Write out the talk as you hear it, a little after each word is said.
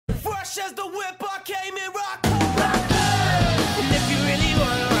fresh as the whip, I came in rock. And if you really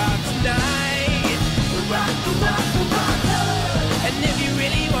wanna rock tonight, rock the rock the rock. And if you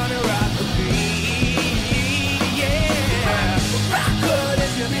really wanna rock with me, yeah, rock good.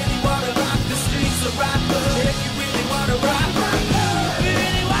 If you really wanna rock the streets, so rock good. If you really wanna rock, if you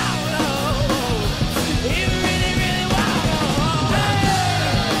really wanna, if you really really wanna,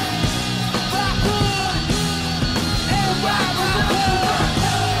 rock good, and rock good.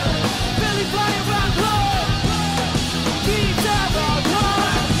 Billy playing rock good, DZW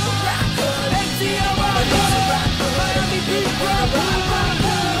rock good, MTL rock good, Miami Beach rock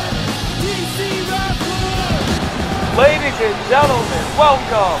good, DC rock good. Ladies and gentlemen,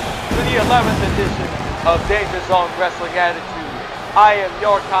 welcome to the 11th edition of Danger Zone Wrestling Attitude. I am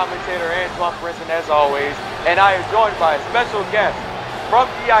your commentator, Antoine Brinson, as always, and I am joined by a special guest from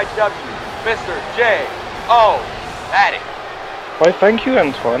DZW, Mr. J.O. Attitude. Why, thank you,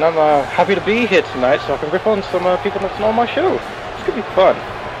 Antoine. I'm happy to be here tonight so I can rip on some people that's not on my show. It's going to be fun.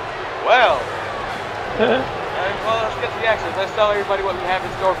 Well, let's get to the action. Let's tell everybody what we have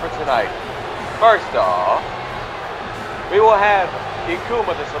in store for tonight. First off, we will have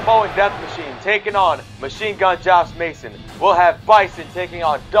Ekuma, the Samoan Death Machine, taking on Machine Gun Josh Mason. We'll have Bison taking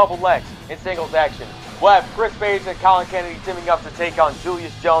on Double X in singles action. We'll have Chris Bates and Colin Kennedy teaming up to take on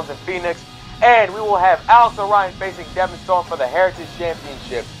Julius Jones and Phoenix. And we will have Orion facing Devvin Storm for the Heritage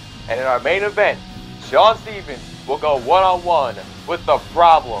Championship. And in our main event, Sean Stevens will go one-on-one with the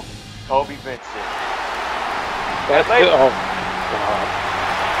Problem, Cobie Vinson. That's good. Oh, God.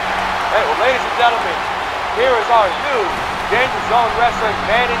 Hey, well, ladies and gentlemen, here is our new Danger Zone Wrestling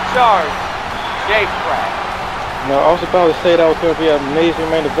man in charge, Jay Krack. No, I was about to say that was going to be an amazing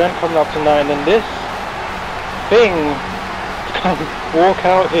main event coming up tonight, and then this thing come walk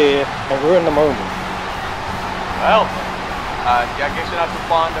out here and ruin the moment. Well, I guess you're not too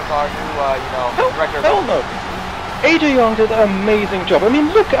fond of our new, director. Hell no. AJ Young did an amazing job. I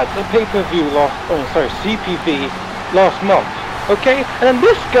mean, look at the pay-per-view CPV last month. Okay, and then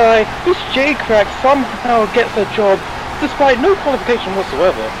this guy, this J Krack, somehow gets a job despite no qualification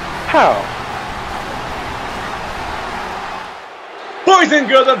whatsoever. How? Boys and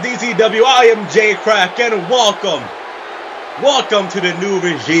girls of DZW, I am J Krack, and welcome to the new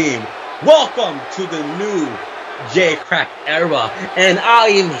regime. Welcome to the new J Krack era, and I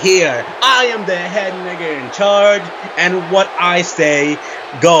am here. I am the head nigger in charge, and what I say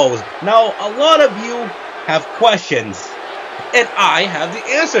goes. Now, a lot of you have questions, and I have the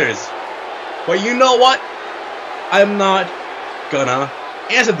answers. But you know what? I'm not gonna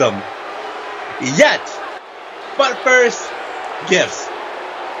answer them yet. But first, gifts.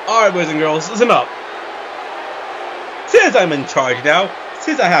 Alright, boys and girls, listen up. Since I'm in charge now,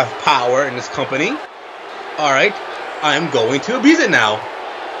 since I have power in this company, alright, I'm going to abuse it now.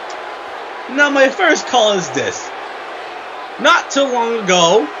 Now, my first call is this. Not too long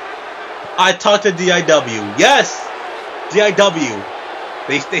ago, I talked to DZW. Yes, DZW.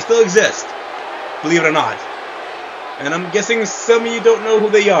 They still exist, believe it or not. And I'm guessing some of you don't know who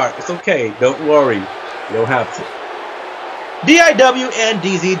they are. It's okay, don't worry. You don't have to. DZW and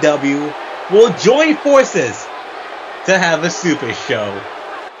DZW will join forces to have a super show.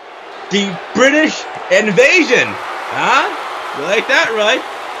 The British Invasion. Huh? You like that, right?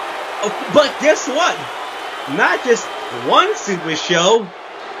 Oh, but guess what? Not just one super show,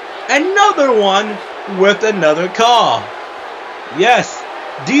 another one with another call. Yes,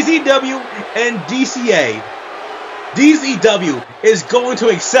 DZW and DCA. DZW is going to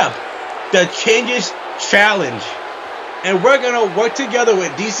accept the Changes Challenge. And we're going to work together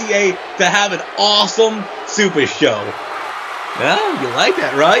with DCA to have an awesome super show. Yeah, you like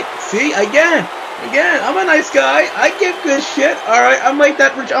that, right? See, again, I'm a nice guy. I give good shit. Alright, I'm like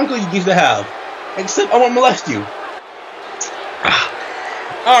that rich uncle you used to have. Except I won't molest you.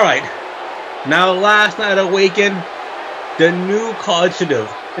 Alright. Now, last night at Awaken, the new college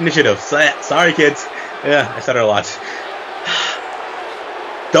initiative. Sorry, kids. Yeah, I said it a lot.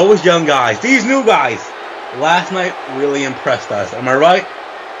 Those young guys, these new guys, last night really impressed us. Am I right?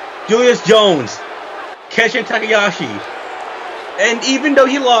 Julius Jones, Kenshin Takayashi, and even though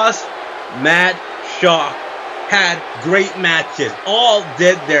he lost, Matt Shaw had great matches. All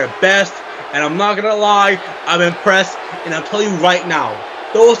did their best, and I'm not gonna lie, I'm impressed, and I'm telling you right now,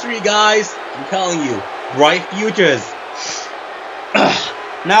 those three guys, I'm telling you, bright futures.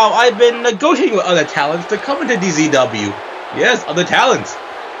 Now, I've been negotiating with other talents to come into DZW. Yes, other talents.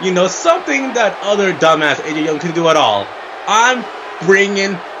 You know, something that other dumbass AJ Young can do at all. I'm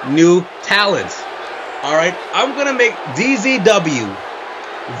bringing new talents. Alright, I'm gonna make DZW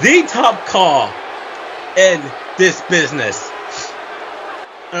the top call in this business.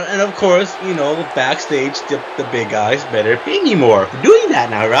 And of course, you know, backstage, the big guys better pay me more for doing that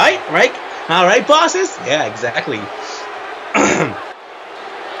now, right? Right? All right, bosses? Yeah, exactly.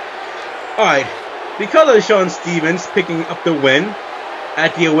 All right. Because of Shawn Stevens picking up the win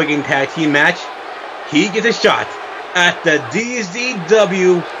at the Awaken Tag Team match, he gets a shot at the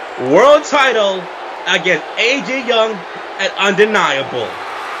DZW World Title against AJ Young at Undeniable.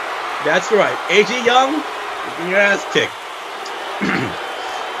 That's right, AJ Young, getting your ass kicked.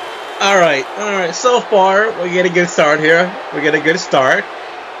 Alright, so far, we get a good start here. We get a good start.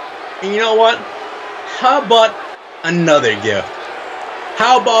 And you know what? How about another gift?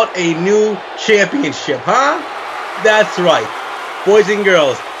 How about a new championship, huh? That's right. Boys and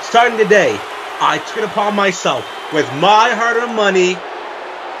girls, starting today, I took it upon myself with my hard-earned money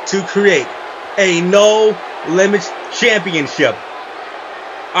to create a no-limits championship.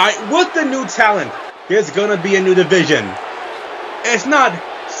 Alright, with the new talent, there's gonna be a new division. It's not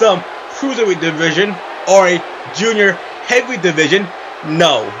some cruiserweight division or a junior heavyweight division.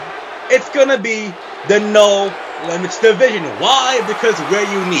 No. It's gonna be the no limits division. Why? Because we're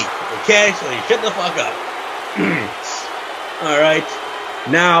unique. Okay? So you shut the fuck up. Alright.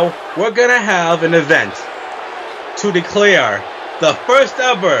 Now, we're gonna have an event to declare the first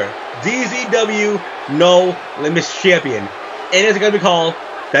ever DZW No Limits Champion. And it's gonna be called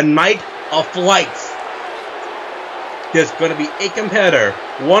the Night of Flights. There's gonna be a competitor,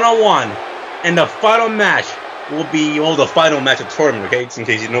 one-on-one, and the final match will be, well, the final match of the tournament, okay, just in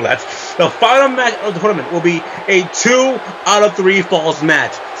case you know that. The final match of the tournament will be a 2 out of 3 falls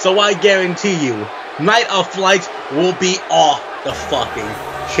match. So I guarantee you, Night of Flights will be off the fucking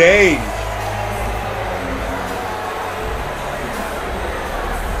chain.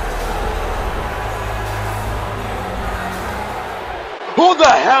 Who the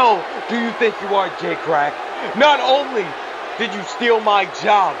hell do you think you are, J Krack? Not only did you steal my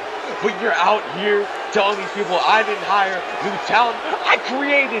job, but you're out here telling these people I didn't hire new talent. I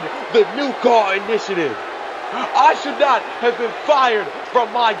created the New Caw Initiative. I should not have been fired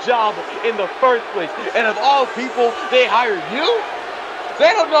from my job in the first place. And of all people, they hire you?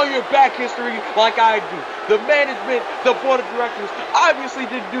 They don't know your back history like I do. The management, the board of directors obviously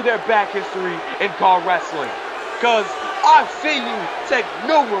didn't do their back history in Caw Wrestling. Because I've seen you take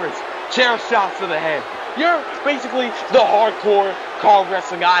numerous chair shots to the head. You're basically the hardcore Caw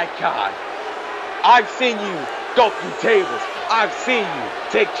Wrestling icon. I've seen you go through tables. I've seen you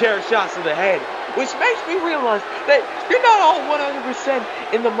take chair shots to the head. Which makes me realize that you're not all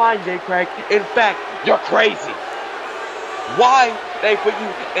 100% in the mind, J Krack. In fact, you're crazy. Why they put you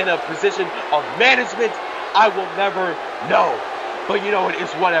in a position of management, I will never know. But you know what,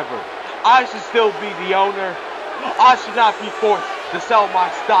 it's whatever. I should still be the owner. I should not be forced to sell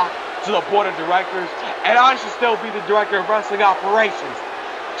my stock to the board of directors, and I should still be the director of wrestling operations.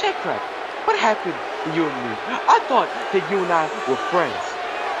 J Krack, what happened to you and me? I thought that you and I were friends.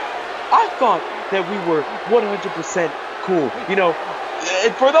 I thought that we were 100% cool. You know,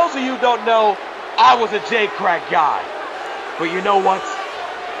 and for those of you who don't know, I was a J Krack guy. But you know what?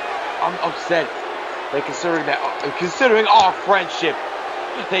 I'm upset that considering our friendship,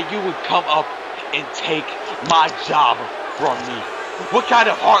 that you would come up and take my job from me. What kind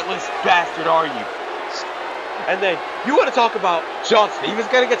of heartless bastard are you? And then, you want to talk about Shawn Stevens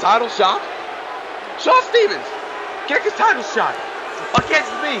getting a title shot? Shawn Stevens getting a title shot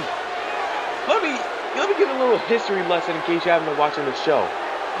against me. Let me give a little history lesson in case you haven't been watching the show.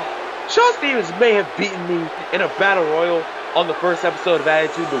 Shawn Stevens may have beaten me in a battle royal on the first episode of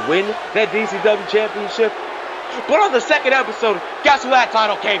Attitude to win that DZW Championship. But on the second episode, guess who that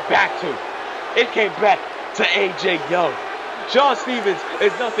title came back to? It came back to AJ Young. Shawn Stevens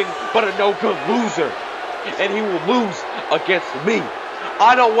is nothing but a no-good loser. And he will lose against me.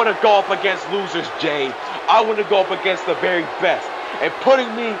 I don't want to go up against losers, Jay. I want to go up against the very best. And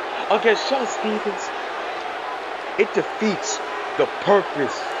putting me against Shawn Stevens, it defeats the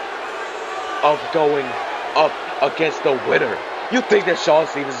purpose of going up against the winner. You think that Shawn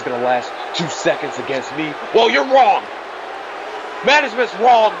Stevens is going to last 2 seconds against me? Well, you're wrong. Management's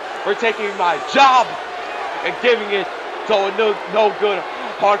wrong for taking my job and giving it to a no good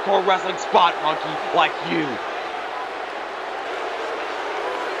hardcore wrestling spot monkey like you.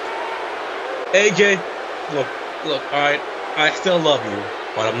 AJ, look, alright, I still love you,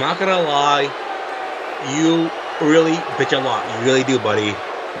 but I'm not gonna lie, you really bitch a lot. You really do, buddy.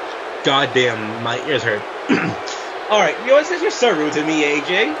 Goddamn, my ears hurt. Alright, you know, since you're so rude to me,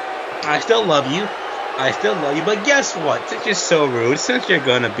 AJ, I still love you. But guess what? Since you're so rude, since you're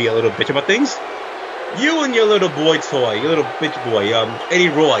gonna be a little bitch about things, you and your little boy toy, your little bitch boy, Eddie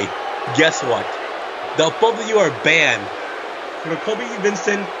Roy, guess what? The both of you are banned for the Cobie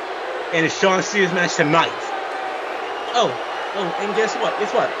Vinson and Shawn Spears match tonight. Oh, and guess what?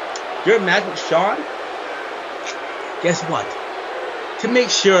 Your match with Shawn? Guess what? To make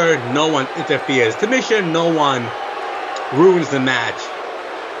sure no one interferes, to make sure no one ruins the match,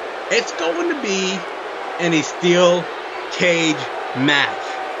 it's going to be in a steel cage match.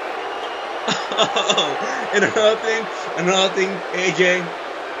 And another thing, AJ,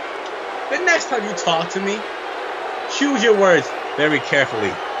 the next time you talk to me, choose your words very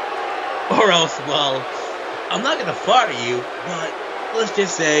carefully. Or else, well, I'm not going to fire you, but let's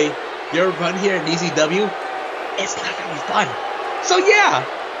just say your run here at DZW, it's not going to be fun. So yeah,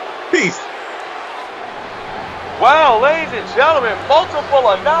 peace. Well, ladies and gentlemen, multiple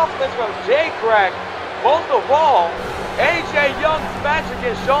announcements from Krack. Most of all, AJ Young's match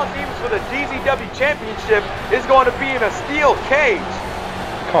against Shawn Stevens for the DZW Championship is going to be in a steel cage.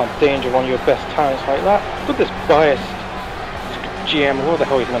 Can't danger one of your best talents like that. Look at this biased GM, who the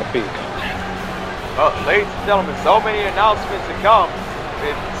hell he's going to be. Well, ladies and gentlemen, so many announcements to come.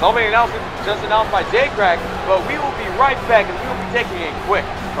 So many announcements just announced by Krack, but we will be right back and we will be taking a quick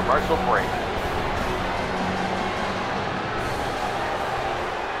commercial break.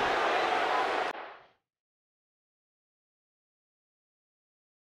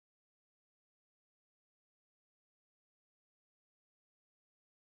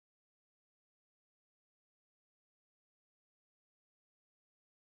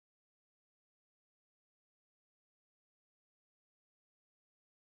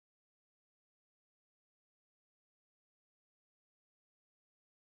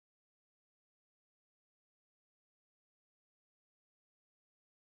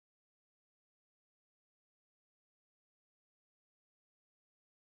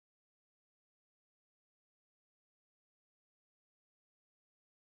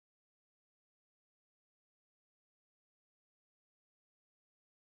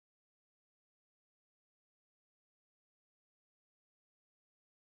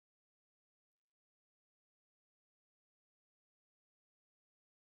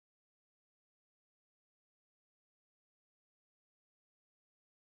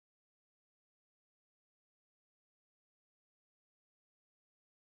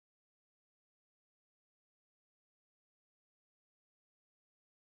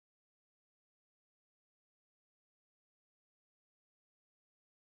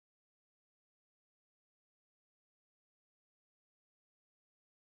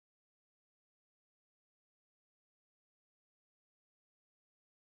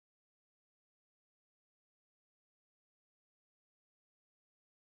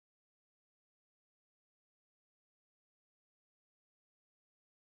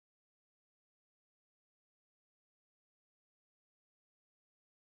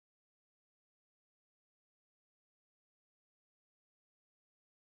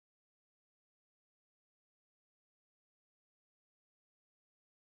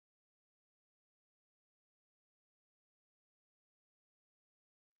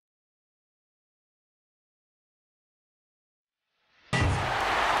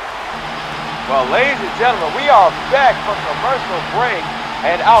 Well, ladies and gentlemen, we are back from commercial break,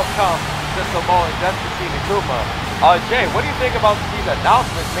 and out comes the Samoan Death Machine, Ekuma. Jay, what do you think about these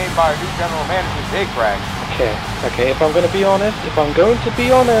announcements made by our new general manager, Krack? Okay, if I'm going to be honest, they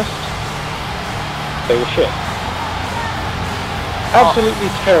were shit. Absolutely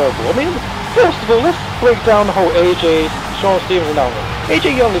terrible. I mean, first of all, let's break down the whole AJ, Shawn Stevens announcement.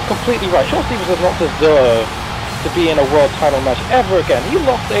 AJ Young is completely right. Shawn Stevens does not deserve to be in a world title match ever again. He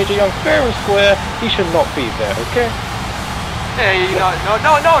lost to AJ Young fair and square. He should not be there, okay? Yeah, no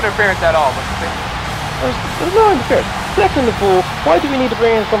interference at all. There's no interference. Second of all, why do we need to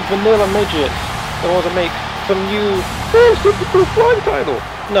bring in some vanilla midgets in order to make some new super flying title?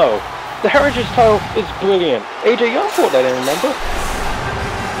 No. The Heritage title is brilliant. AJ Young fought that in, remember?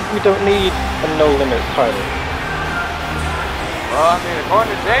 We don't need a no limits title. Well, I mean,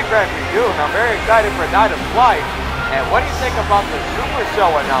 according to Krack, we do, and I'm very excited for Night of Flight. And what do you think about the Super Show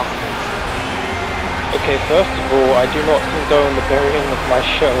announcements? Okay, first of all, I do not condone the burying of my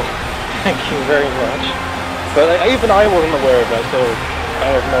show. Thank you very much. But even I wasn't aware of that, so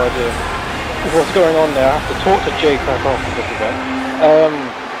I have no idea what's going on there. I have to talk to Krack after this event.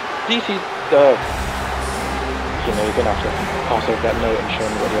 DC, you're gonna have to pass over that note and show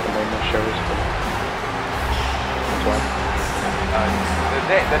me what the other name of the show is. That's why.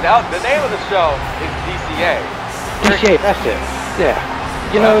 The name of the show is DCA. DCA, that's it. Yeah.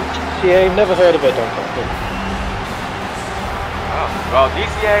 You know, DCA, never heard of it, don't talk to me. Well,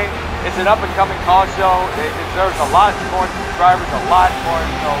 DCA is an up-and-coming call show. It deserves a lot more subscribers, a lot more,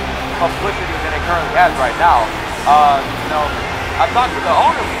 publicity than it currently has right now. You know, I talked to the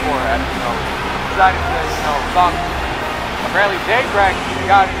owner before, and decided to, talk. Apparently, Krack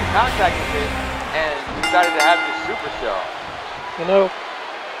got in contact with him and decided to have this super show. You know,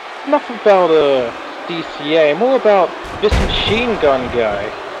 enough about DCA, more about this machine gun guy.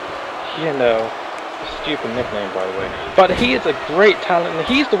 You know, stupid nickname by the way. But he is a great talent, and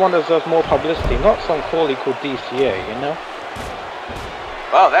he's the one that deserves more publicity, not some collie called DCA, you know?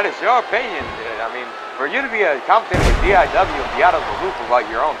 Well, that is your opinion. I mean, for you to be a commentator with DIW and be out of the loop about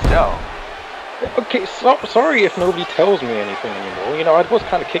your own show. Okay, sorry if nobody tells me anything anymore. You know, I was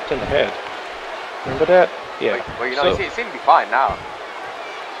kind of kicked in the head. Remember that? Yeah. Well, you know, you seem to be fine now.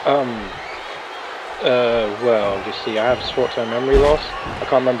 Well, you see, I have short-term memory loss. I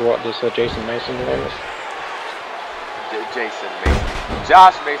can't remember what this Jason Mason's name is. Jason Mason.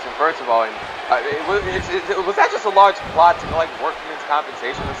 Josh Mason, first of all. And, was that just a large plot to collect workman's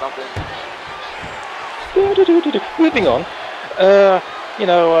compensation or something? Moving on.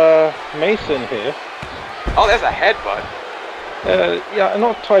 Mason here. Oh, there's a headbutt. Yeah, I'm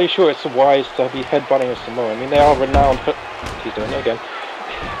not entirely sure it's wise to be headbutting a Samoan. I mean, they are renowned for... He's doing it again.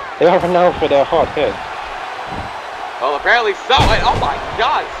 They are renowned for their hard heads. Well, apparently so. Oh my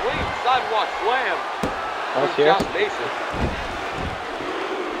God! Swing sidewalk slam. Josh Mason.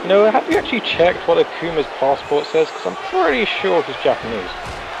 You know, have you actually checked what Ekuma's passport says? Because I'm pretty sure he's Japanese.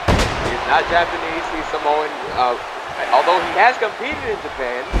 He's not Japanese. He's Samoan. Although he has competed in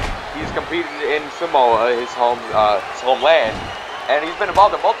Japan, he's competed in Samoa, his homeland, and he's been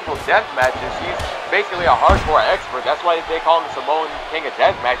involved in multiple death matches. He's basically a hardcore expert. That's why they call him the Samoan King of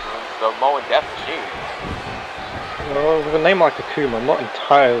Death Matches, the Samoan Death Machine. Well, with a name like Ekuma, I'm not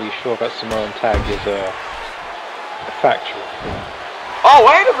entirely sure that Samoan tag is factual. Oh,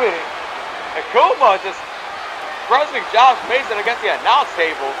 wait a minute! Ekuma just thrusting Josh Mason against the announce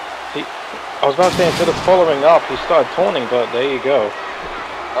table. I was about to say, instead of following up, he started taunting, but there you go.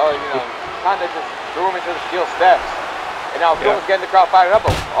 Oh, kind of just threw him into the steel steps. And now Ekuma's getting the crowd fired up.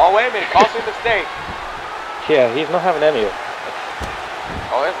 Oh, wait a minute, costly mistake. Yeah, he's not having any of it.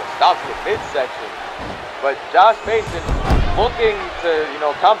 Oh, there's a stop to the midsection. But Josh Mason looking to,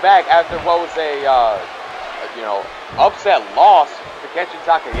 come back after what was a, upset loss to Kenshin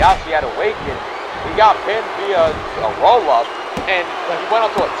Takayashi at Awaken. He got pinned via a roll-up, and he went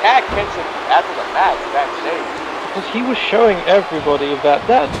on to attack Kenshin after the match backstage. Because he was showing everybody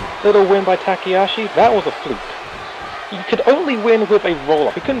that little win by Takayashi, that was a fluke. He could only win with a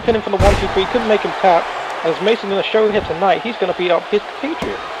roll-up. He couldn't pin him from the 1-2-3, he couldn't make him tap. As Mason's going to show here tonight, he's going to beat up his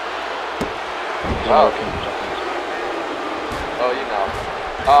compatriot.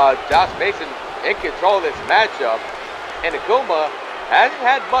 Josh Mason in control of this matchup, and Ekuma hasn't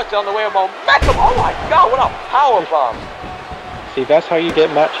had much on the way of momentum. Oh my God, what a power bomb! See, that's how you get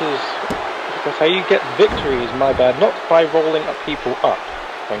matches. That's how you get victories. My bad, not by rolling people up.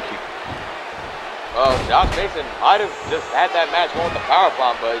 Thank you. Well, Josh Mason might have just had that match going with the power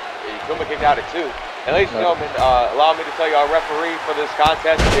bomb, but Ekuma kicked out at 2. And ladies and gentlemen, allow me to tell you our referee for this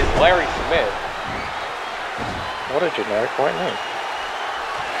contest is Larry Smith. What a generic white name.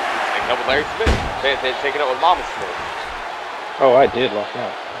 Taking up with Larry Smith. They're taking up with Mama Smith. Oh, I did last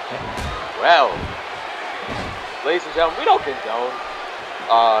night. Okay. Well, ladies and gentlemen, we don't condone,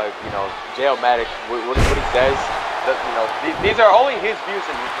 Jailmatic, what he says. That, these are only his views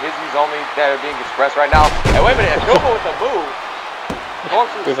and his views only that are being expressed right now. And wait a minute, Ekuma with a move.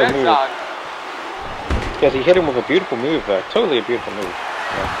 Corkscrew senton. Yes, he hit him with a beautiful move there. Totally a beautiful move.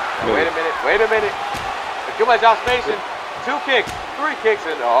 Yeah, wait a minute. Ekuma, Josh Mason, 2 kicks, 3 kicks,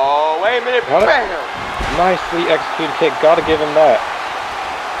 and oh, wait a minute, bam! Nicely executed kick, gotta give him that.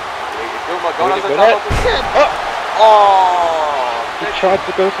 Ekuma going on the top of the chin. He tried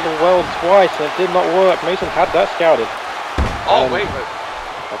to go to the well twice and it did not work. Mason had that scouted. Oh, wait, but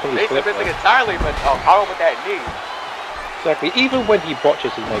I think Mason missing entirely, but caught him with that knee. Exactly, even when he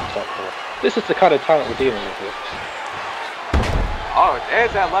botches, he makes up for it. This is the kind of talent we're dealing with here. Oh,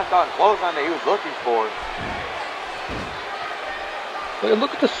 there's that left arm clothesline that he was looking for.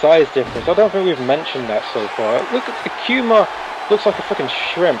 Look at the size difference. I don't think we've mentioned that so far. Look at Ekuma, looks like a fucking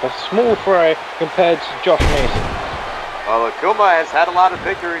shrimp, a small fry compared to Josh Mason. Well, Ekuma has had a lot of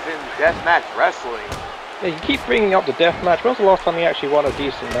victories in deathmatch wrestling. Yeah, you keep bringing up the deathmatch. When was the last time he actually won a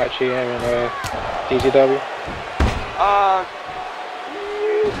decent match here in DZW?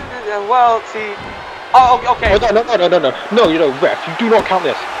 Well, see... Oh, okay. Oh, no, ref, you do not count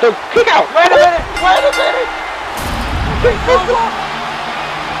this. No, kick out! Wait a minute!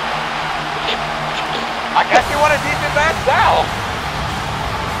 I guess you want a decent match now!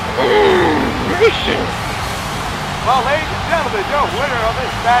 Well, ladies and gentlemen, your winner of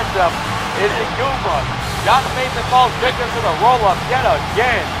this matchup is Ekuma. Josh Mason falls victim to the roll-up yet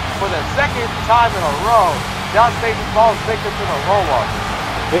again for the second time in a row. Josh Mason falls victim to the roll-up.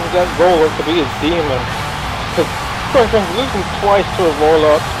 I think that roll-up could be his demon. Because, quite frankly, losing twice to a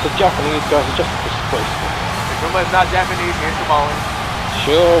roll-up to Japanese guys is just disgraceful. Ekuma is not Japanese, he's Samoan.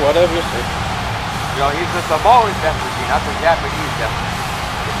 Sure, whatever you say. You know, he's the Samoan Death Machine, not the Japanese Death Machine.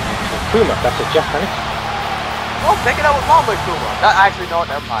 Ekuma, that's a Japanese. Well, take it out with Mama Ekuma. Actually, no,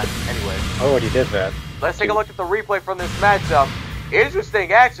 never mind. Anyway. I already did that. Let's take a look at the replay from this matchup.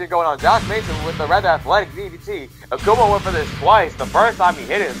 Interesting action going on. Josh Mason with the rather athletic DDT. Ekuma went for this twice. The first time he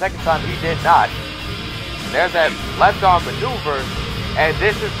hit it, the second time he did not. And there's that left arm maneuver. And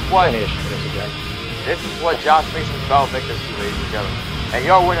this is what Josh Mason fell victim to, ladies and gentlemen. And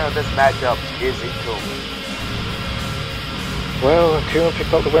your winner of this matchup is Ekuma. Well, Ekuma picked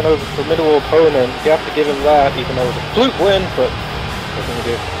up the win over a formidable opponent. You have to give him that, even though it was a fluke win, but what can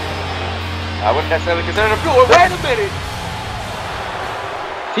you do? I wouldn't necessarily consider it a fluke. Wait a minute!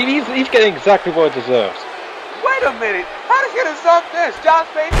 See, he's getting exactly what he deserves. Wait a minute! How does he deserve this? Josh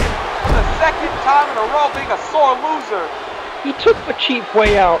Mason, for the second time in a row, being a sore loser. He took the cheap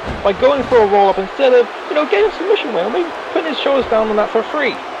way out by going for a roll-up instead of, getting a submission win, or maybe putting his shoulders down on that for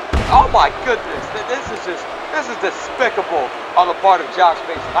free. Oh my goodness! This is despicable on the part of Josh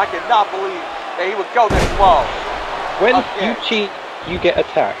Mason. I cannot believe that he would go this low. When you cheat, you get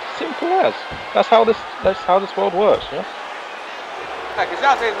attacked. Simple as. That's how this world works, yeah? Because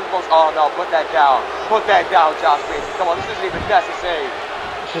Josh Mason's supposed to, oh no, put that down. Put that down, Josh Mason. Come on, this isn't even necessary.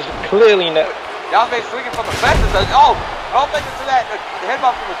 This is clearly Josh Mason swinging from the fences. Oh, I don't think it's that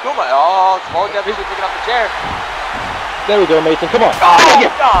headbutt from Ekuma. Oh, Samoan Death Machine picking up the chair. There we go, Mason. Come on. Oh,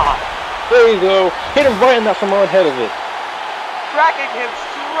 yeah. God. There you go. Hit him right in that Samoan head of it. Cracking him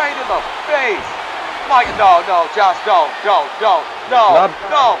straight in the face. Mike, no, Josh, no. Not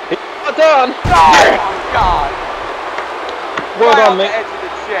done. No, oh my God. Well right done, on the mate. edge of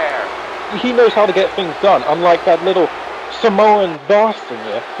the chair. He knows how to get things done, unlike that little Samoan bastard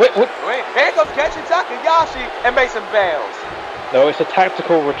there. Wait. Here comes Kenshin Takayashi and Mason bails. No, it's a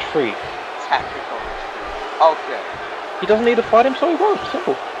tactical retreat. Tactical retreat. Okay. He doesn't need to fight him, so he won't.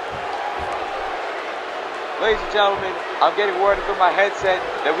 Simple. Ladies and gentlemen, I'm getting word through my headset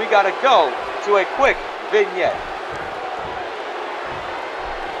that we gotta go to a quick vignette.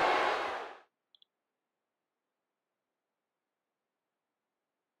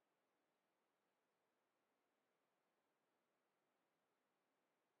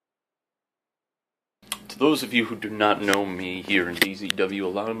 To those of you who do not know me here in DZW,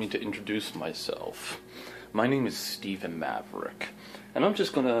 allow me to introduce myself. My name is Stephen Maverick, and I'm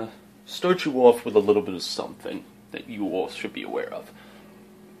just gonna start you off with a little bit of something that you all should be aware of.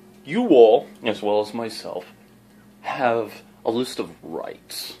 You all, as well as myself, have a list of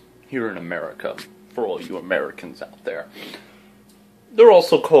rights here in America, for all you Americans out there. They're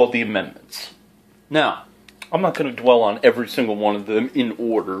also called the amendments. Now, I'm not going to dwell on every single one of them in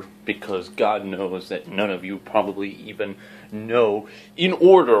order, because God knows that none of you probably even know in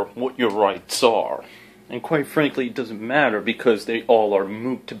order what your rights are. And quite frankly, it doesn't matter, because they all are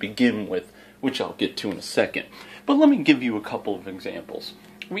moot to begin with, which I'll get to in a second. But let me give you a couple of examples.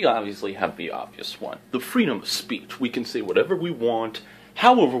 We obviously have the obvious one. The freedom of speech. We can say whatever we want,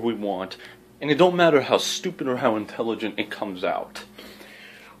 however we want, and it don't matter how stupid or how intelligent it comes out.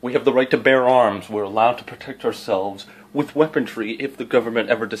 We have the right to bear arms. We're allowed to protect ourselves with weaponry if the government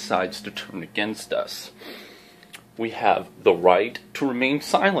ever decides to turn against us. We have the right to remain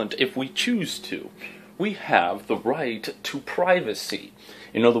silent if we choose to. We have the right to privacy.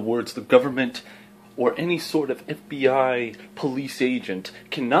 In other words, the government or any sort of FBI police agent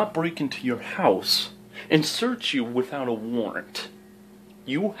cannot break into your house and search you without a warrant.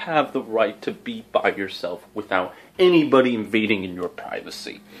 You have the right to be by yourself without anybody invading in your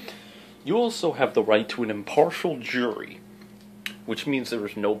privacy. You also have the right to an impartial jury, which means there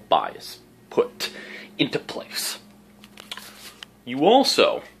is no bias put into place. You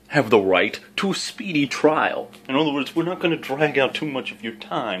also have the right to a speedy trial. In other words, we're not going to drag out too much of your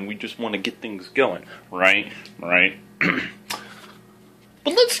time. We just want to get things going. Right? But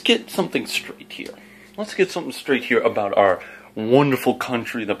let's get something straight here. Let's get something straight here about our wonderful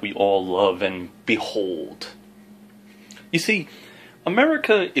country that we all love and behold. You see,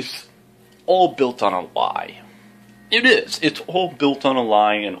 America is all built on a lie. It is. It's all built on a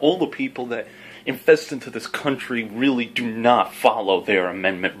lie, and all the people that infest into this country really do not follow their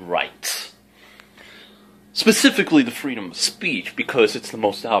amendment rights. Specifically the freedom of speech, because it's the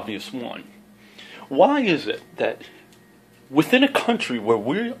most obvious one. Why is it that within a country where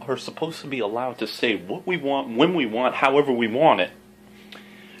we are supposed to be allowed to say what we want, when we want, however we want it,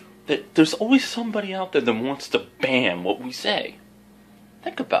 that there's always somebody out there that wants to ban what we say.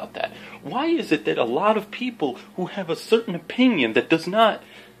 Think about that. Why is it that a lot of people who have a certain opinion that does not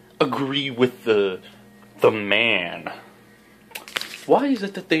agree with the man, why is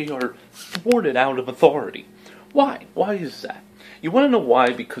it that they are thwarted out of authority? Why? Why is that? You want to know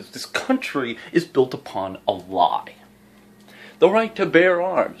why? Because this country is built upon a lie. The right to bear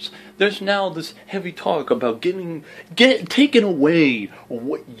arms. There's now this heavy talk about taking away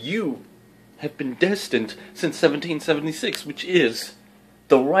what you have been destined since 1776, which is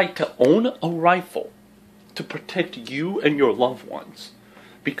the right to own a rifle to protect you and your loved ones.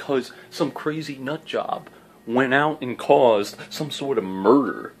 Because some crazy nut job went out and caused some sort of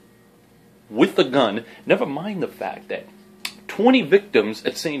murder with a gun. Never mind the fact that 20 victims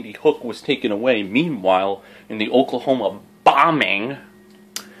at Sandy Hook was taken away. Meanwhile, in the Oklahoma bombing,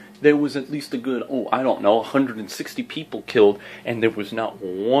 there was at least a good, 160 people killed, and there was not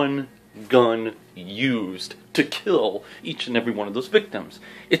one gun used to kill each and every one of those victims.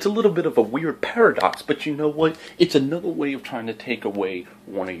 It's a little bit of a weird paradox, but you know what? It's another way of trying to take away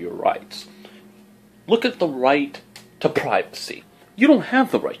one of your rights. Look at the right to privacy. You don't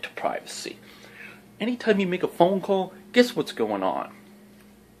have the right to privacy. Anytime you make a phone call, guess what's going on?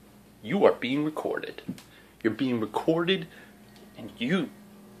 You are being recorded. You're being recorded, and you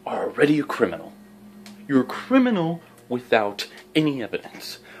are already a criminal. You're a criminal without any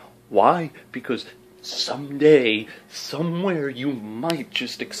evidence. Why? Because someday, somewhere, you might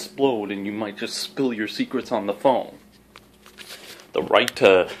just explode and you might just spill your secrets on the phone. The right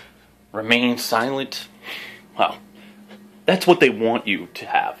to remain silent, well, that's what they want you to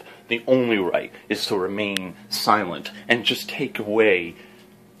have. The only right is to remain silent and just take away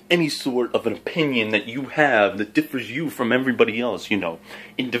any sort of an opinion that you have that differs you from everybody else. You know,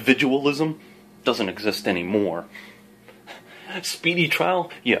 individualism doesn't exist anymore. Speedy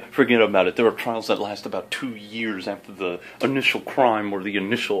trial? Yeah, forget about it. There are trials that last about 2 years after the initial crime or the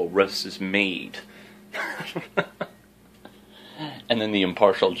initial arrest is made. And then the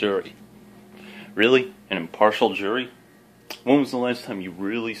impartial jury. Really? An impartial jury? When was the last time you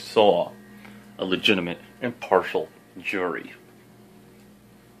really saw a legitimate, impartial jury?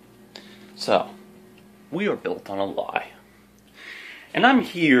 So, we are built on a lie. And I'm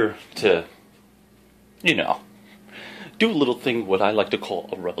here to, do a little thing what I like to call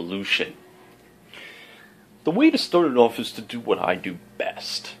a revolution. The way to start it off is to do what I do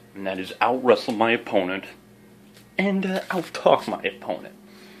best, and that is out-wrestle my opponent and out-talk my opponent.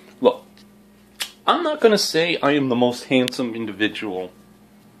 Look, I'm not going to say I am the most handsome individual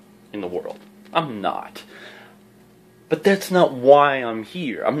in the world. I'm not. But that's not why I'm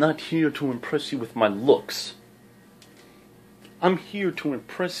here. I'm not here to impress you with my looks. I'm here to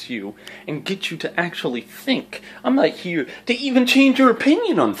impress you and get you to actually think. I'm not here to even change your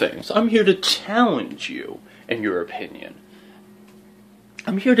opinion on things. I'm here to challenge you and your opinion.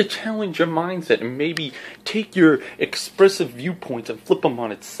 I'm here to challenge your mindset and maybe take your expressive viewpoints and flip them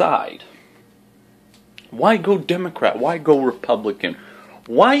on its side. Why go Democrat? Why go Republican?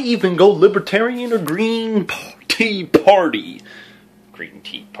 Why even go Libertarian or Green Tea Party? Green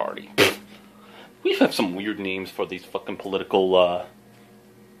Tea Party. We have some weird names for these fucking political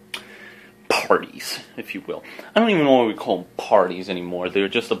parties, if you will. I don't even know why we call them parties anymore. They're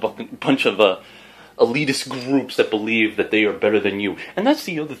just a bunch of elitist groups that believe that they are better than you. And that's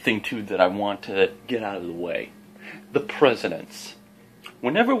the other thing, too, that I want to get out of the way. The presidents.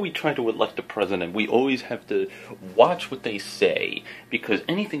 Whenever we try to elect a president, we always have to watch what they say, because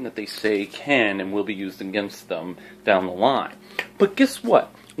anything that they say can and will be used against them down the line. But guess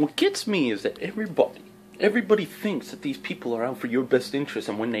what? What gets me is that everybody thinks that these people are out for your best interest,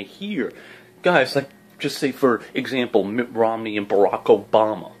 and when they hear guys like, just say for example, Mitt Romney and Barack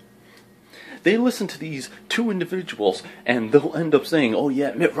Obama, they listen to these two individuals and they'll end up saying, oh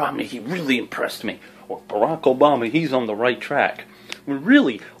yeah, Mitt Romney, he really impressed me, or Barack Obama, he's on the right track. When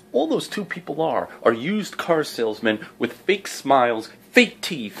really, all those two people are used car salesmen with fake smiles, fake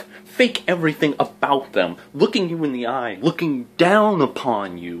teeth, fake everything about them, looking you in the eye, looking down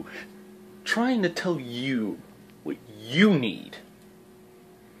upon you, trying to tell you what you need.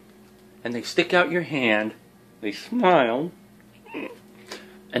 And they stick out your hand, they smile,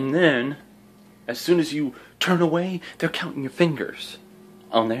 and then, as soon as you turn away, they're counting your fingers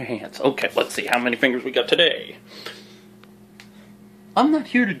on their hands. Okay, let's see how many fingers we got today. I'm not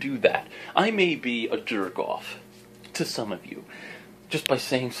here to do that. I may be a jerk-off to some of you, just by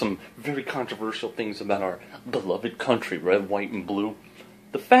saying some very controversial things about our beloved country, red, white, and blue.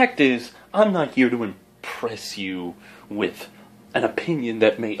 The fact is, I'm not here to impress you with an opinion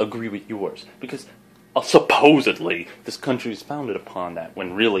that may agree with yours, because supposedly, this country is founded upon that,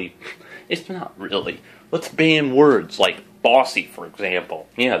 when really, it's not really. Let's ban words like bossy, for example.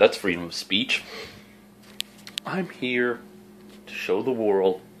 Yeah, that's freedom of speech. I'm here to show the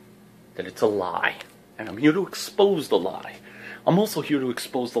world that it's a lie. And I'm here to expose the lie. I'm also here to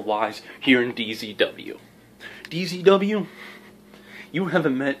expose the lies here in DZW. DZW, you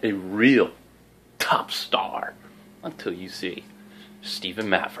haven't met a real top star until you see Stephen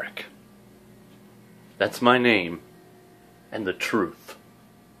Maverick. That's my name, and the truth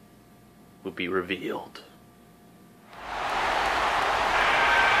will be revealed.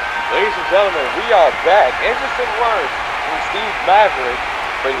 Ladies and gentlemen, we are back. Interesting words from Steve Maverick,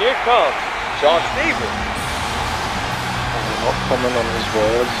 but here comes Sean Stevens. I will not comment on his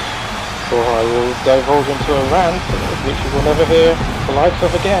words, or I will divulge into a rant, which you will never hear the likes of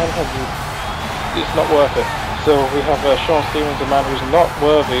again, and it's not worth it. So we have Sean Stevens, a man who's not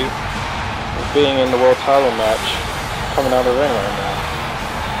worthy of being in the world title match, coming out of the ring right now.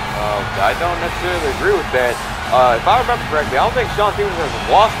 I don't necessarily agree with that. If I remember correctly, I don't think Sean Stevens has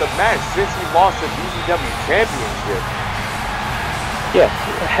lost a match since he lost the DZW Championship. Yes,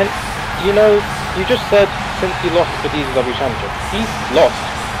 you know, you just said since he lost the DZW Championship. He's lost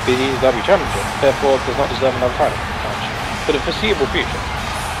the DZW Championship, therefore does not deserve another title match for the foreseeable future.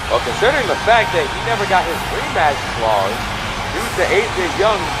 Well, considering the fact that he never got his rematch clause due to AJ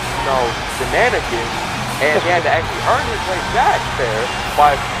Young's, shenanigans, and he had to actually earn his way back there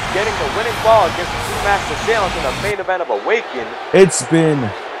by getting the winning ball against the two masked assailants in the main event of Awaken. It's been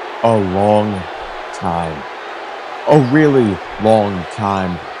a long time. A really long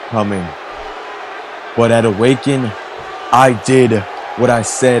time coming. But at Awaken, I did what I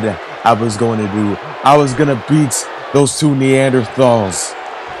said I was going to do. I was going to beat those two Neanderthals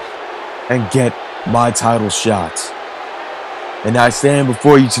and get my title shot. And I stand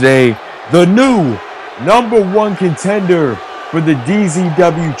before you today, the new #1 contender for the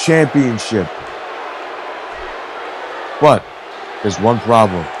DZW Championship. But there's one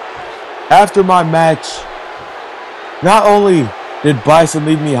problem. After my match, not only did Bison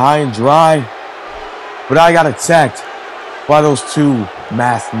leave me high and dry, but I got attacked by those two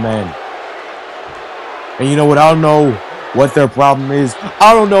masked men. And you know what? I don't know what their problem is.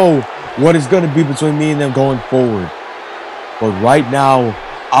 I don't know what is going to be between me and them going forward. But right now,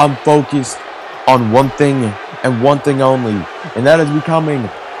 I'm focused on one thing and one thing only, and that is becoming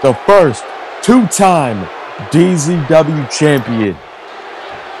the first two-time DZW champion.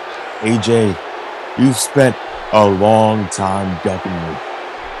 AJ, you've spent a long time ducking me.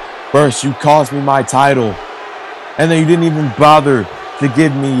 First, you cost me my title, and then you didn't even bother to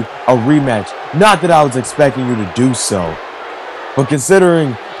give me a rematch. Not that I was expecting you to do so, but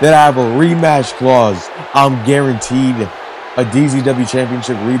considering that I have a rematch clause, I'm guaranteed a DZW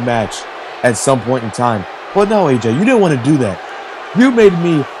Championship rematch at some point in time. But no, AJ, you didn't want to do that. You made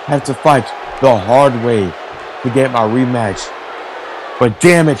me have to fight the hard way to get my rematch. But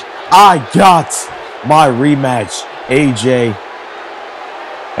damn it, I got my rematch, AJ.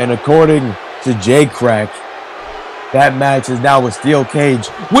 And according to Krack, that match is now a steel cage,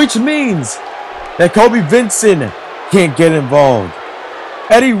 which means that Cobie Vinson can't get involved.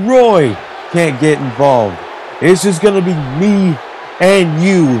 Eddie Roy can't get involved. It's just going to be me and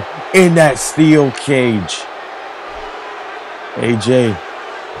you in that steel cage. AJ,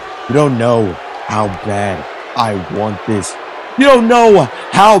 you don't know how bad I want this. You don't know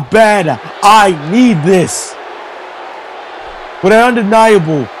how bad I need this. But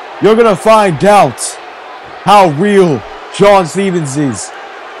undeniable, you're going to find out how real Sean Stevens is.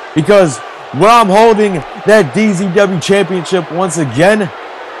 Because when I'm holding that DZW Championship once again,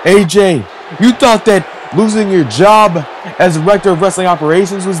 AJ, you thought that losing your job as Director of Wrestling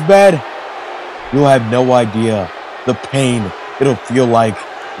Operations was bad? You'll have no idea the pain it'll feel like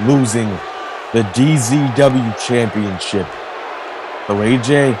losing the DZW Championship. So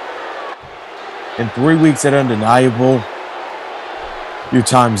AJ, in 3 weeks at Undeniable, your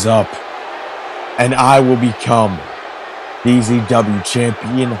time's up. And I will become DZW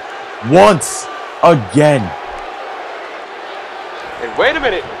Champion once again. And wait a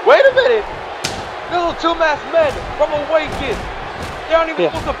minute! Little two masked men from Awaken! They aren't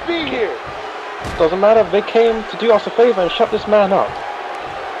even supposed to be here! Doesn't matter, they came to do us a favor and shut this man up.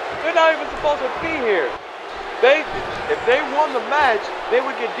 They're not even supposed to be here! If they won the match, they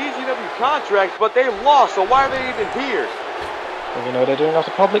would get DZW contracts, but they lost, so why are they even here? Well, you know, they're doing us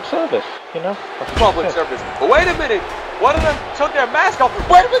a public service, you know? Public service. But wait a minute! One of them took their mask off.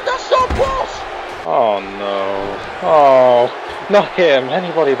 Wait a minute, that's Sean Walsh! Oh no. Oh, not him.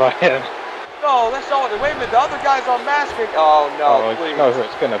 Anybody but him. No, that's all. Wait a minute, the other guy's unmasking. Oh no, please. No,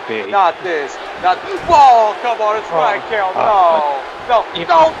 it's gonna be. Not this. Not this. Whoa, come on, it's Ryan Carroll. No.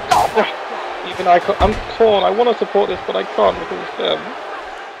 Even I'm torn. I want to support this, but I can't because it's them.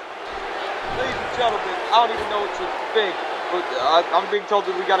 Ladies and gentlemen, I don't even know what to think, but I'm being told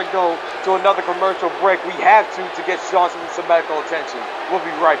that we gotta go to another commercial break. We have to get Sean some medical attention. We'll be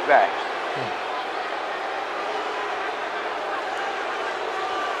right back.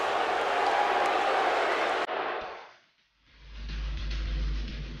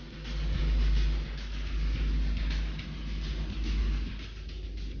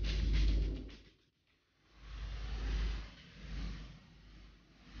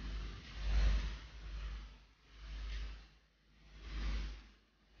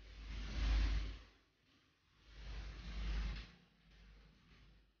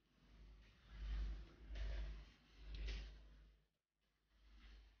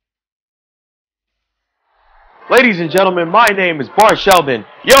 Ladies and gentlemen, my name is Bart Sheldon,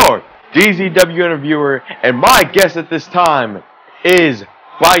 your DZW interviewer, and my guest at this time is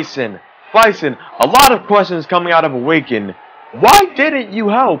Bison. Bison, a lot of questions coming out of Awaken. Why didn't you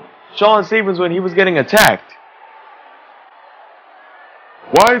help Sean Stevens when he was getting attacked?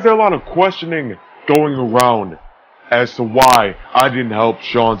 Why is there a lot of questioning going around as to why I didn't help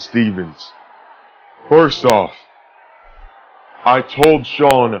Sean Stevens? First off, I told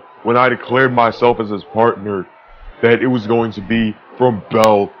Sean when I declared myself as his partner that it was going to be from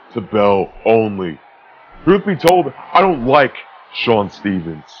bell to bell only. Truth be told, I don't like Sean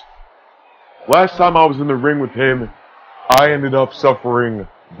Stevens. Last time I was in the ring with him, I ended up suffering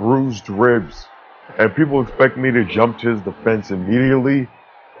bruised ribs, and people expect me to jump to his defense immediately.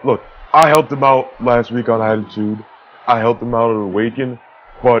 Look, I helped him out last week on Attitude. I helped him out at Awaken,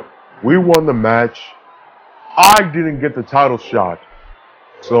 but we won the match. I didn't get the title shot.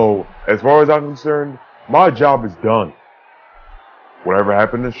 So, as far as I'm concerned, my job is done. Whatever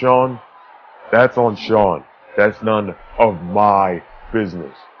happened to Sean, that's on Sean. That's none of my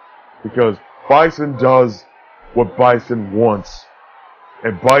business. Because Bison does what Bison wants.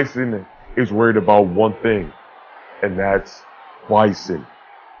 And Bison is worried about one thing. And that's Bison.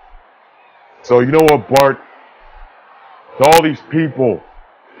 So you know what, Bart? To all these people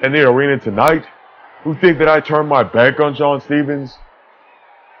in the arena tonight who think that I turned my back on Sean Stevens,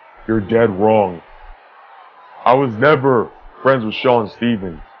 you're dead wrong. I was never friends with Sean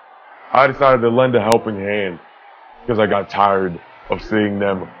Stevens. I decided to lend a helping hand because I got tired of seeing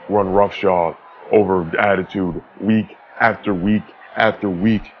them run roughshod over Attitude week after week after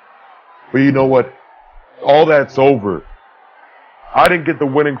week. But you know what? All that's over. I didn't get the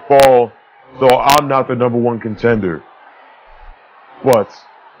winning fall, so I'm not the #1 contender. But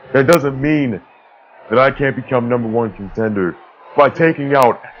that doesn't mean that I can't become #1 contender by taking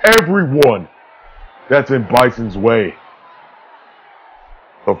out everyone that's in Bison's way.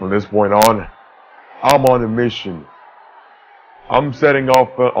 So from this point on, I'm on a mission. I'm setting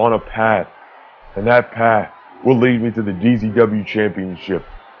off on a path, and that path will lead me to the DZW Championship,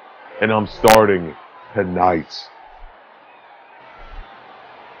 and I'm starting tonight.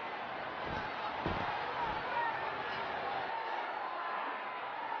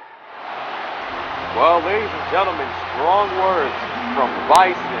 Well, ladies and gentlemen, strong words from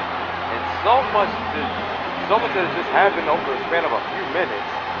Bison, and so much that has just happened over the span of a few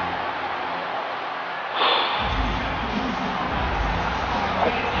minutes.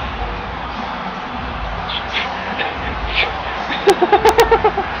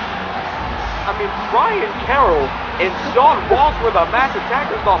 I mean, Ryan Carroll and Sean Walsh were the mass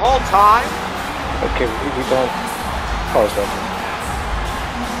attackers the whole time. Okay, we don't pause that.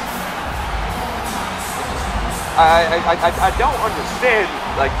 I don't understand,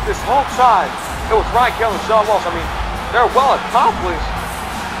 like, this whole time, it was Ryan Carroll and Sean Walsh. I mean, they're well accomplished,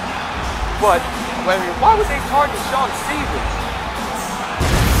 but, I mean, why would they target Sean Stevens?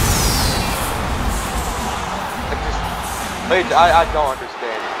 I don't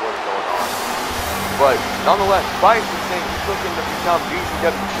understand what's going on. But, nonetheless, Bison saying he's looking to become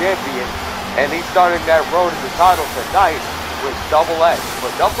DZW champion, and he's starting that road to the title tonight with Double X.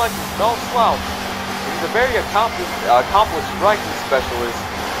 But Double X is no slouch. He's a very accomplished striking specialist,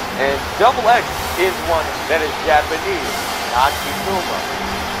 and Double X is one that is Japanese, not Ekuma.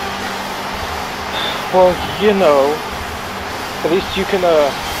 Well, you know, at least you can,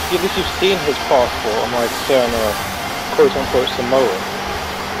 at least you've seen his passport, unlike certain, quote-unquote Samoan.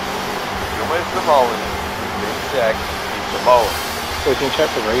 Ekuma is Samoan. You can check, he's Samoan. So you can check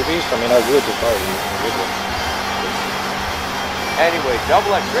for rabies? I mean, I would if I were you. Anyway,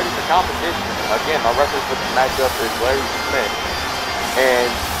 Double X ready for competition. Again, my reference for the matchup is Larry Smith. And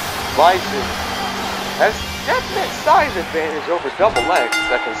Bison has definite size advantage over Double X,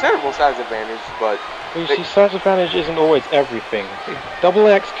 a considerable size advantage, but You see, size advantage isn't always everything. Double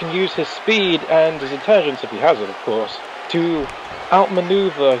X can use his speed and his intelligence, if he has it, of course, to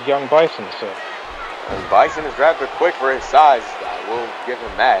outmaneuver young Bison, sir. and Bison is rather quick for his size. I will give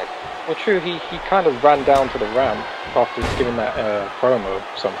him that. Well, true, he kind of ran down to the ramp after giving that promo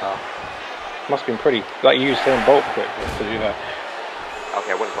somehow. Must have been pretty, like, he used Usain Bolt quick to do that.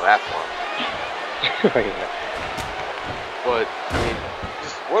 Okay, I wouldn't go that far. Yeah. But, I mean,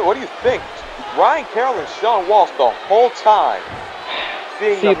 just, what do you think? Ryan Carroll and Sean Walsh the whole time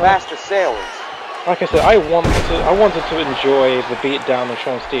being the master assailants. Like I said, I wanted to enjoy the beatdown of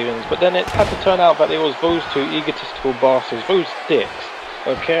Sean Stevens, but then it had to turn out that it was those two egotistical bosses, those dicks,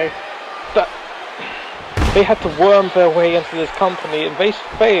 okay? That they had to worm their way into this company, and they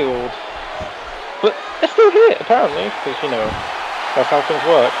failed. But they're still here, apparently, because, you know, that's how things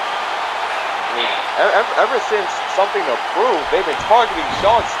work. I mean, ever since something approved, they've been targeting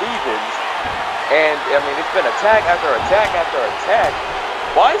Sean Stevens, and, I mean, it's been attack after attack after attack.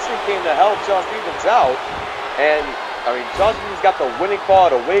 Bison came to help Sean Stevens out, and, I mean, Sean Stevens got the winning fall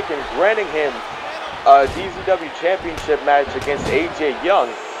at Awaken, granting him a DZW Championship match against AJ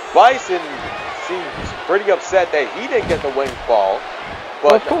Young. Bison seems pretty upset that he didn't get the winning fall.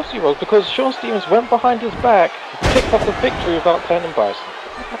 Well, of course he was, because Sean Stevens went behind his back, picked up the victory without turning Bison.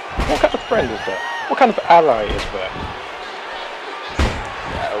 What kind of friend is that? What kind of ally is that?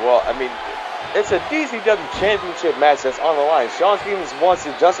 Well, I mean, it's a DZW Championship match that's on the line. Sean Stevens wants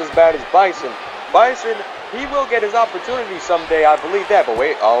it just as bad as Bison. Bison, he will get his opportunity someday, I believe that. But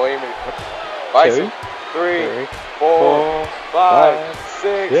wait, wait a minute. Bison, 3, 4, 5,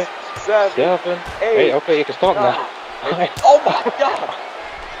 6, 7, 8. Okay, you can stop now. Oh my God!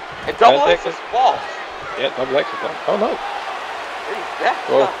 And Double X is false. Yeah, Double X is false. Oh no. He's back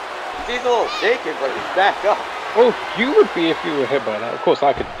up. He's a little shaken, but he's back up. Oh, you would be if you were hit by that. Of course,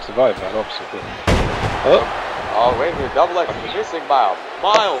 I could survive that, obviously. Oh, wait a minute. Double X is missing by a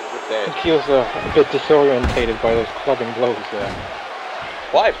mile with that. I think he was a bit disorientated by those clubbing blows there.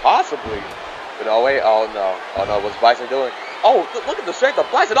 Quite possibly. But oh wait, oh no. Oh no, what's Bison doing? Oh, look at the strength of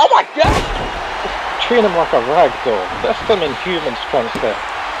Bison. Oh my God! Treating him like a rag doll. That's some inhuman strength there.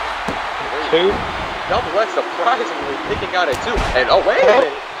 2. Double X surprisingly picking out at 2. And oh wait a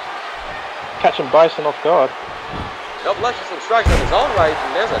minute. Catching Bison off guard. Double X with some strikes on his own right,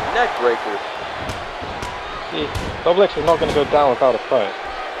 and there's a neck breaker. See, Double X is not going to go down without a fight.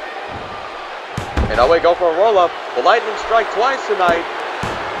 And oh wait, go for a roll-up. The lightning strike twice tonight.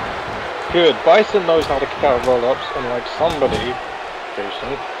 Good. Bison knows how to kick out roll-ups, unlike somebody.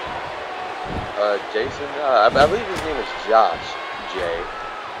 Jason. Jason? I believe his name is Josh. Jay.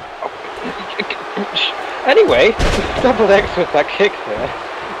 Anyway, Double X with that kick there.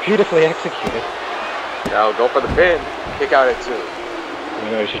 Beautifully executed. Now go for the pin. Kick out at 2.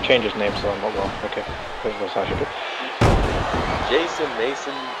 You know, he should change his name so I'm not wrong. Okay. That's what I should do. Jason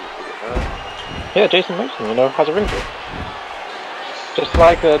Mason. Yeah, Jason Mason, you know, has a ring to it. Just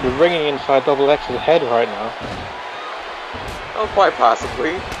like the ringing inside Double X's head right now. Oh, quite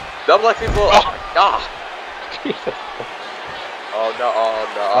possibly. Double X needs a little. Oh my God! Jesus. Oh no! Oh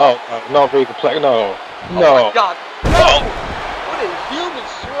no! Oh, not very complex. No. Oh my God! No! What a human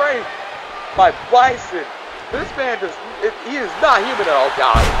strength by Bison. This man he is not human at all.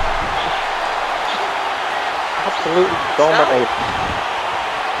 God. Absolutely dominating.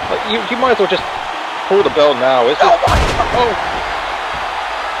 Like, you might as well just pull the bell now. It's just, oh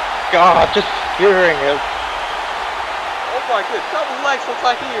God, just skewering him. Oh my God, Double X looks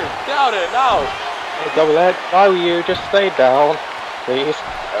like he is down and out. Hey, Double X, if I were you, just stay down, please.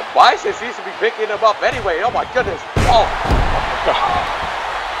 Bison seems to be picking him up anyway. Oh my goodness. Oh.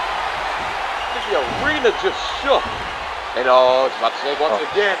 The arena just shook. And oh, it's about to shake once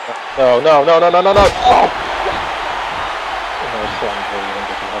again. No. Oh.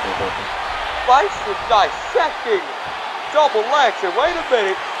 Bison dissecting Double X, and wait a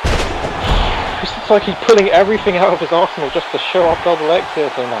minute. It's like he's pulling everything out of his arsenal just to show off Double X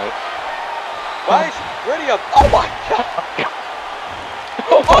here tonight. Bison pretty up. Oh my God.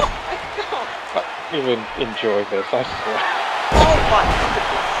 Oh my God. I don't even enjoy this, I swear. Oh my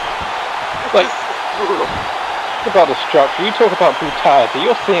goodness. Like, this is brutal. Talk about the structure, you talk about brutality,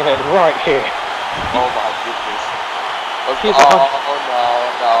 you're seeing it right here. Oh my goodness. He's no.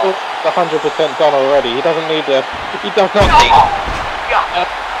 It's 100% done already. He doesn't need to. He does not need. God.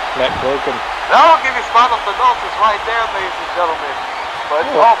 Neck broken. That'll give you spinal stenosis right there, ladies and gentlemen. But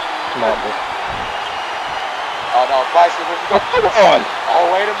smart. Oh no, Bison, let's go. Come on.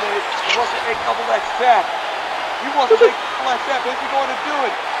 Oh wait a minute. He wants to make Double X tap. He wants to make Double X tap. Is he going to do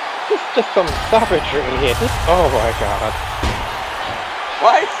it? Just some savagery here. Oh my god.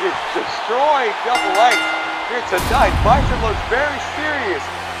 Bison destroying Double X here tonight. Bison looks very serious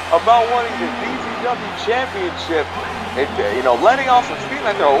about winning the DZW Championship and, letting off some steam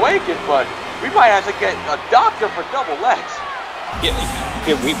at their Awaken, but we might have to get a doctor for Double X. Yeah,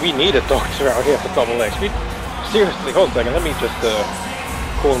 we need a doctor out here for Double X. Seriously, hold a second, let me just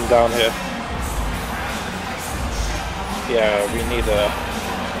cool him down here. Yeah, we need a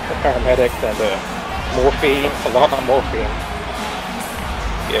paramedic and morphine, a lot of morphine.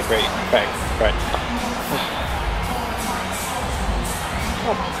 Yeah, great, thanks, right.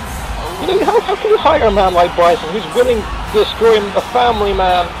 How can you hire a man like Bison who's willing to destroy a family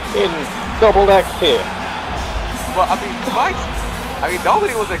man in Double X here? Well,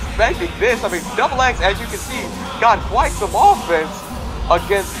 nobody was expecting this. Double X, as you can see, got quite some offense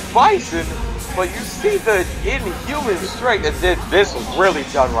against Bison, but you see the inhuman strength that this was really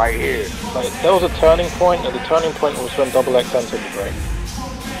done right here. Like, there was a turning point, and the turning point was when Double X entered the break.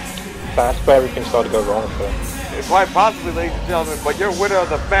 That's where everything started to go wrong for him. It's quite possibly, ladies and gentlemen, but your winner of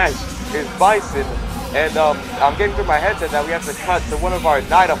the match is Bison, and I'm getting through my headset that we have to cut to one of our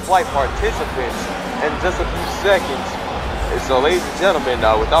Night of Flight participants in just a few seconds. And so, ladies and gentlemen,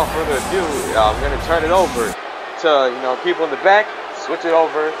 without further ado, I'm going to turn it over to people in the back, switch it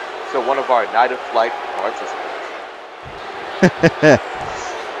over to one of our Night of Flight participants.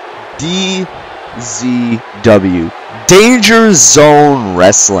 DZW, Danger Zone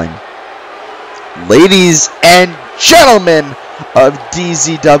Wrestling. Ladies and gentlemen of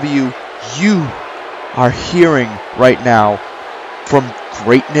DZW, you are hearing right now from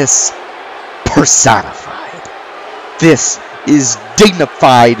greatness personified. This is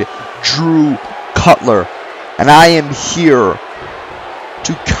dignified Drew Cutler, and I am here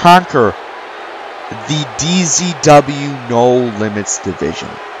to conquer the DZW No Limits division.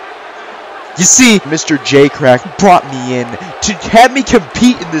 You see, Mr. J. Krack brought me in to have me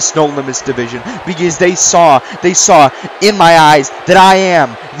compete in this No Limits division because they saw in my eyes that I am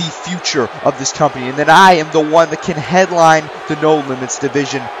the future of this company and that I am the one that can headline the No Limits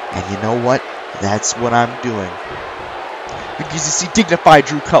division. And you know what? That's what I'm doing. Because you see, dignified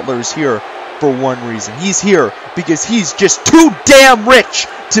Drew Cutler is here for one reason. He's here because he's just too damn rich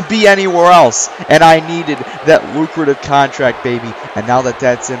to be anywhere else, and I needed that lucrative contract, baby. And now that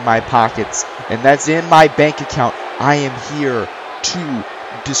that's in my pockets and that's in my bank account, I am here to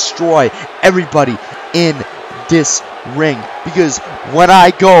destroy everybody in this ring. Because when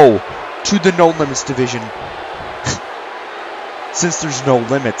I go to the No Limits division, since there's no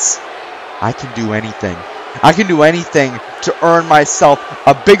limits, I can do anything. I can do anything to earn myself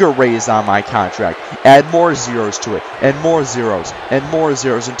a bigger raise on my contract. Add more zeros to it, and more zeros, and more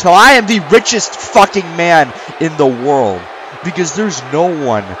zeros, until I am the richest fucking man in the world. Because there's no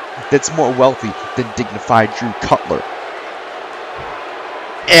one that's more wealthy than dignified Drew Cutler.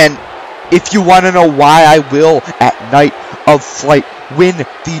 And if you want to know why I will, at Night of Flight, win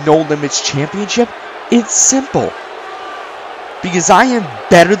the No Limits Championship, it's simple. Because I am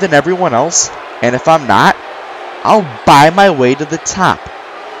better than everyone else, and if I'm not, I'll buy my way to the top.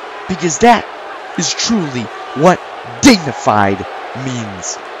 Because that is truly what dignified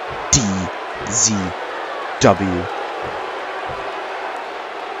means. DZW.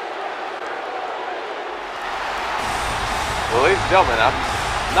 Well, ladies and gentlemen, I'm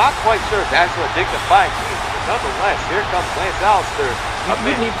not quite sure if that's what dignified means, but nonetheless, here comes Lance Allister.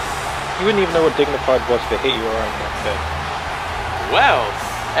 You wouldn't even know what dignified was to hit you around that bed. Well,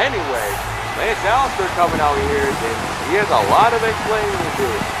 anyway, Lance Allister coming out here, and he has a lot of explaining to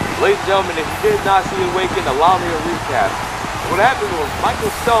do. Ladies and gentlemen, if you did not see Awaken, allow me to recap. What happened was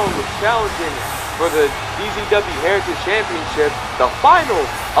Michael Stone was challenging for the DZW Heritage Championship, the finals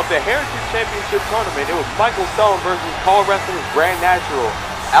of the Heritage Championship tournament. It was Michael Stone versus Call Wrestling's Grand Natural,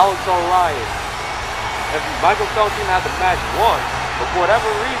 Alex Orion. And Michael Stone didn't have the match won, but for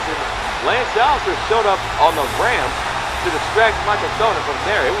whatever reason, Lance Allister showed up on the ramp to distract Michael Stone, and from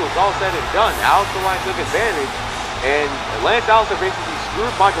there, it was all said and done. Alex Orion took advantage, and Lance Allister basically screwed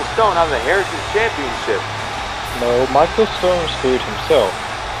Michael Stone out of the Heritage Championship. No, Michael Stone screwed himself.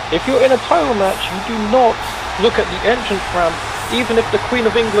 If you're in a title match, you do not look at the entrance ramp, even if the Queen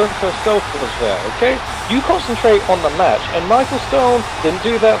of England herself was there, okay? You concentrate on the match, and Michael Stone didn't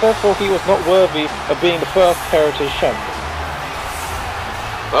do that, therefore he was not worthy of being the first Heritage Champion.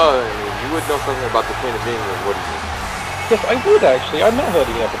 Well, I mean, you would know something about the Queen of England, wouldn't you? Yes, I would actually. I met her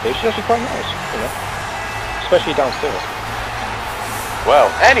the other day. She's actually quite nice, you know, especially downstairs.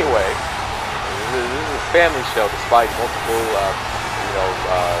 Well, anyway, this is a family show, despite multiple,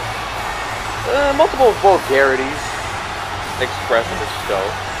 multiple vulgarities. express in this show.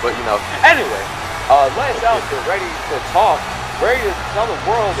 But you know, anyway, Lance Archer ready to talk, ready to tell the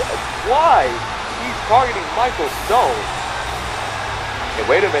world why he's targeting Michael Stone. Hey,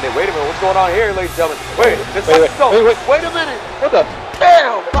 wait a minute, what's going on here, ladies and gentlemen? Wait a minute! What the?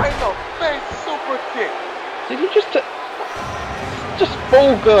 Damn! Right in the face, super kick! Did you just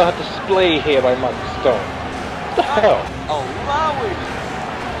vulgar display here by Michael Stone? What the hell? Allowing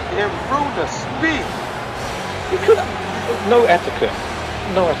him room to speak! No etiquette.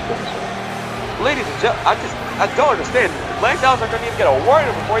 No etiquette. Ladies and gentlemen, I don't understand. Lance Archer couldn't even get a word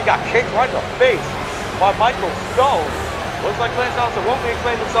in before he got kicked right in the face by Michael Stone. Looks like Lance Archer won't be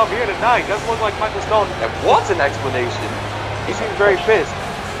explaining himself here tonight. Doesn't look like Michael Stone wants an explanation. He seems very pissed.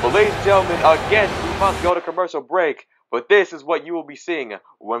 But ladies and gentlemen, again, we must go to commercial break. But this is what you will be seeing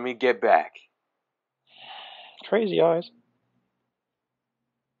when we get back. Crazy eyes.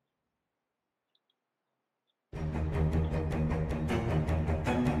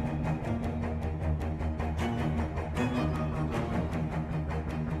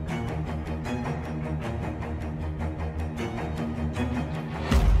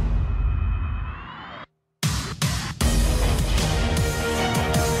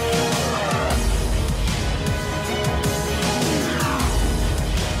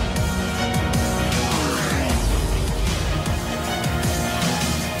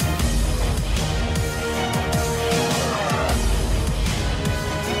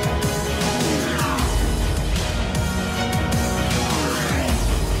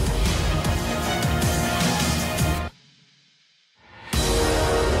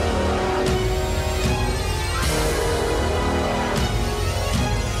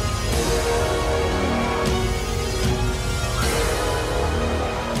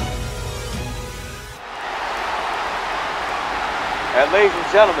 And ladies and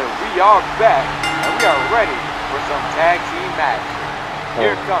gentlemen, we are back, and we are ready for some tag team action.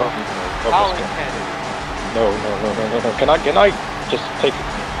 Here comes Colin Kennedy. No. Can I just take a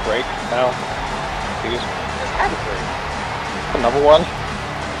break now? Please. Just have a break. Another one?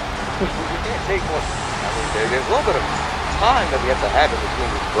 We can't take one. I mean, there's a little bit of time that we have to have in between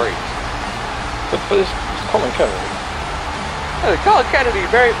these breaks. But it's Colin Kennedy. Colin Kennedy,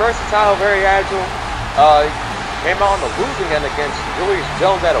 very versatile, very agile. Came out on the losing end against Julius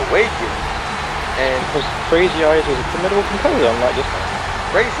Jones at Awaken. And because Crazy Eyes was a formidable competitor, unlike this one.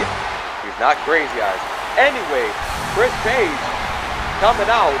 Crazy. He's not Crazy Eyes. Anyway, Chris Page coming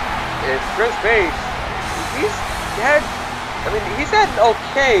out. It's Chris Page. He's had an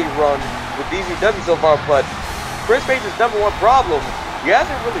okay run with DZW so far, but Chris Page's #1 problem, he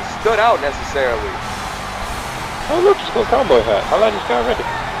hasn't really stood out necessarily. Oh look, he's got a cowboy hat. I like this guy already.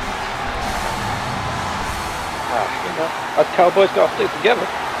 You know, us cowboys gotta stick together.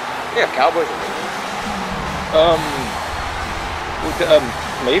 Yeah, cowboys are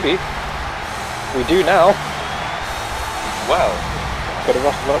maybe. We do now. Well. Gotta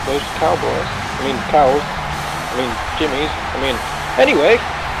rustle up those cowboys. I mean, cows. I mean, jimmies. I mean, anyway.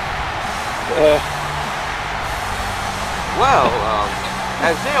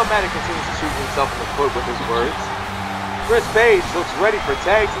 As Naomatic continues to shoot himself in the foot with his words, Chris Page looks ready for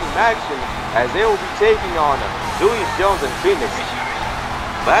tag team action as they will be taking on Julius Jones and Phoenix.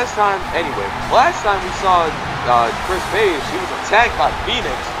 Last time we saw Chris Page, he was attacked by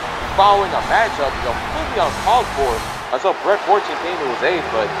Phoenix following a matchup completely uncalled for until Bret Fortune came to his aid,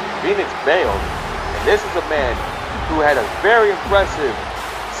 but Phoenix bailed. And this is a man who had a very impressive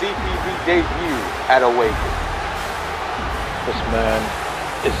CPV debut at Awaken. This man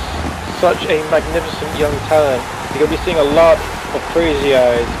is such a magnificent young talent. You're going to be seeing a lot of Crazy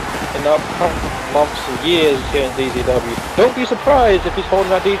Eyes in the upcoming months and years here in DZW. Don't be surprised if he's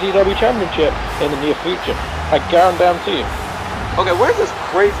holding that DZW Championship in the near future. I guarantee you. Okay, where's this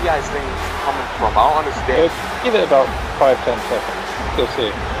Crazy Eyes thing coming from? I don't understand. Give it about 5-10 seconds. You'll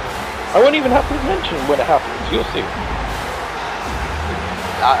see. I won't even have to mention when it happens. You'll see.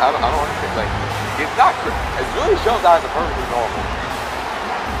 I don't understand. Like, it's not. Julius Jones' eyes are perfectly normal.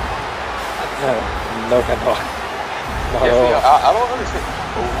 No, cannot. I don't understand.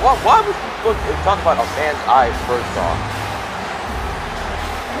 Why would you talk about a man's eyes first off?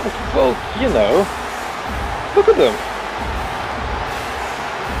 Well, you know, look at them.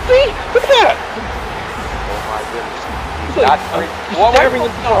 See? Look at that! Oh my goodness. He's like, not crazy. Why would you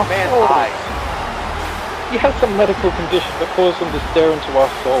look at a man's eyes? He has some medical condition that causes him to stare into our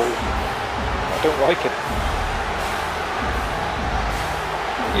souls. I don't like it.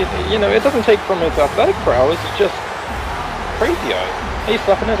 You know, it doesn't take from his athletic prowess, it's just Crazy Eyes. He's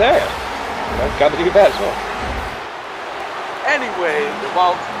slapping his ass. You know, gotta do that as well. Anyway,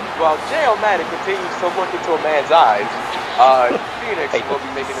 while J.O. Matic continues to look into a man's eyes, Phoenix will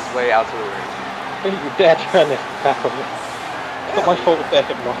be making his way out to the ring. You dare turn this back on me. It's not my fault if they're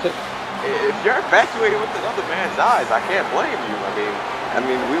hypnotic. If you're infatuated with another man's eyes, I can't blame you. I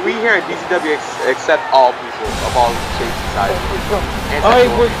mean, we here at DZW accept all people of all shapes and sizes. I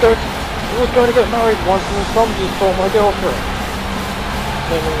was going to get married once and somebody stole my girlfriend.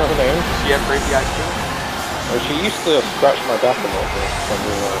 Naming another name. Does she have crazy eyes too? Well, she used to scratch my back a lot when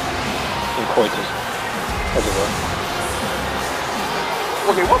we were in coitus, as it were.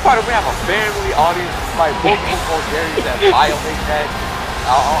 Okay, what part of we have a family audience despite multiple vulgarities that violate that?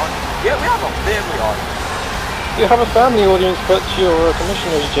 Yeah, we have a family audience. You have a family audience, but your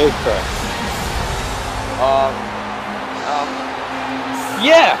commissioner is Krack.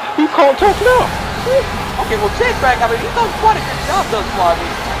 Yeah! You can't talk now! Okay, well, Krack, he's done quite a good job thus far.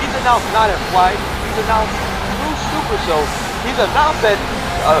 He's announced Night in Flight, he's announced 2 Super Shows, he's announced that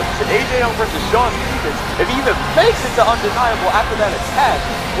AJ Young versus Shawn Stevens, if he even makes it to Undeniable after that attack,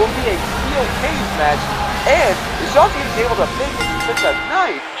 will be a steel cage match, and if Shawn Stevens is able to make it to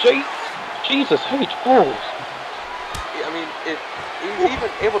tonight... Jesus H. balls. If he's even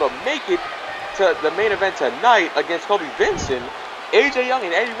able to make it to the main event tonight against Cobie Vinson, AJ Young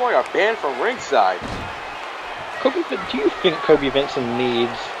and Eddie Roy are banned from ringside. Do you think Cobie Vinson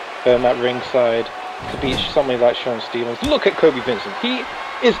needs at ringside to beat somebody like Shawn Stevens? Look at Cobie Vinson. He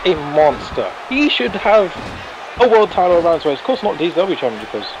is a monster. He should have a world title around his waist. Of course not DZW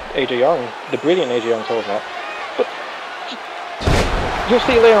Championship because AJ Young, the brilliant AJ Young, told that. But you'll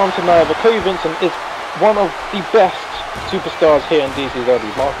see later on tonight that Cobie Vinson is one of the best superstars here in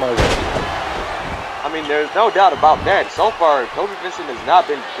DZW. Mark my words. There's no doubt about that. So far, Cobie Vinson has not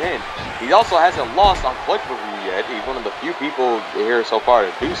been pinned. He also hasn't lost on Click Review yet. He's one of the few people here so far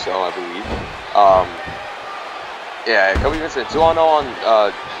to do so, I believe. Yeah, Cobie Vinson 2-0 on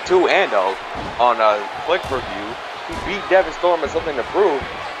 2-0 on Click Review. He beat Devvin Storm at Something to Prove,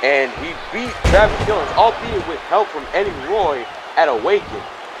 and he beat Travis Killings, albeit with help from Eddie Roy at Awaken.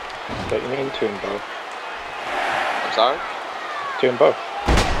 Don't you mean Toonbo? I'm sorry? Toonbo.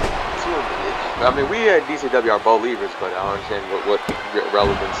 We at DZW are believers, but I don't understand what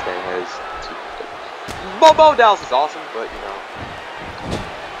relevance that has to... Bo Dallas is awesome, but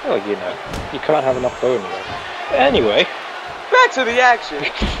Well, you can't have enough Bo anyway. Anyway. Back to the action,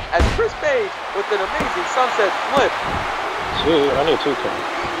 as Chris Page with an amazing sunset flip. I need 2 coins.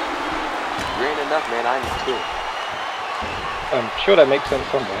 You ain't enough, man, I need 2. I'm sure that makes sense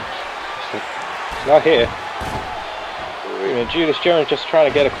somewhere. It's not here. Julius Jones just trying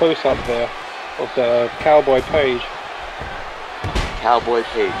to get a close-up there of the Cowboy Page. Cowboy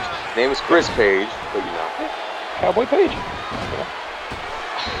Page. His name is Chris Page, but Cowboy Page.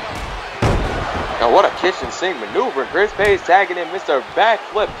 Now what a kitchen sink maneuver. Chris Page tagging in Mr.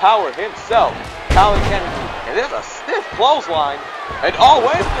 Backflip Power himself, Colin Kennedy. And there's a stiff clothesline. And wait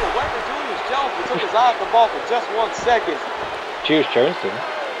a minute, wait for Julius Jones, who took his eye off the ball for just 1 second. Julius Jones didn't.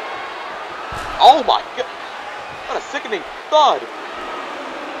 Oh my god. What a sickening thud.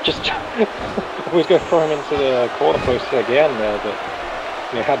 Just was going to throw him into the corner post again there, but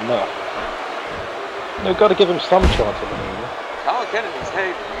he had enough. They've got to give him some chance at the moment. Colin Kennedy's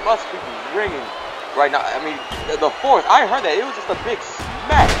head must be ringing right now. The 4th, I heard that it was just a big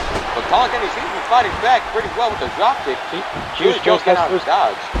smack. But Colin Kennedy seems to be fighting back pretty well with the dropkick. Julius Jones has those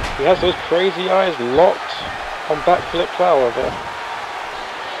dodge. He has those crazy eyes locked on backflip power there.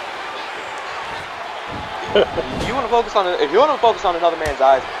 If you want to focus on another man's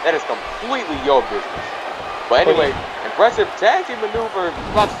eyes, that is completely your business. But anyway, impressive tag team maneuver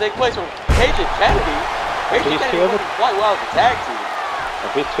about to take place from Page and Kennedy. Page and Kennedy working quite well as a tag team.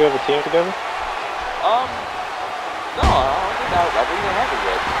 Have these 2 ever teamed together? No, I don't think that even happened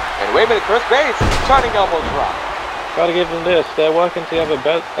yet. And wait a minute, Chris Page turning elbow drop. Gotta give them this. They're working together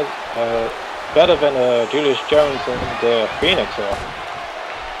better than Julius Jones and Phoenix are.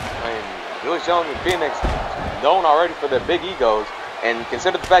 Julius Jones and Phoenix known already for their big egos, and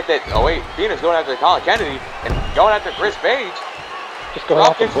consider the fact that Phoenix going after Colin Kennedy and going after Chris Page. Just going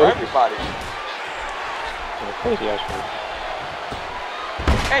after for everybody. Crazy actually.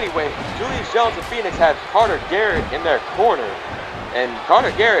 Anyway, Julius Jones and Phoenix have Carter Garrett in their corner, and Carter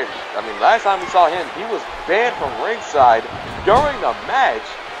Garrett, last time we saw him, he was banned from ringside during the match.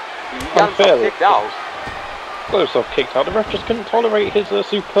 He got himself kicked out. Got himself kicked out. The ref just couldn't tolerate his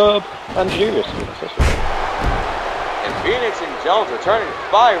superb and Julius. And Phoenix and Jones are turning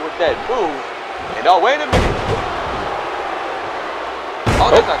fire with that move. And wait a minute.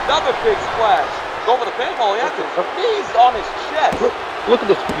 There's another big splash. Go for the pinfall. He has his knees on his chest. Look at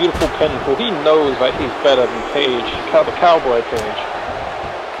this beautiful pinfall. He knows that he's better than Page, the Cowboy Page.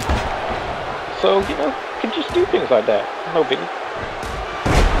 So, can just do things like that. No biggie.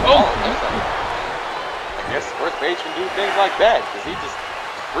 Oh, I guess Chris Page can do things like that, because he just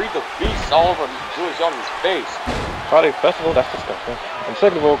breathed the beast all over Julius Jones' face. Cardi, first of all, that's disgusting. And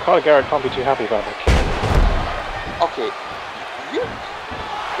second of all, Cardi Garrett can't be too happy about that kick. Okay,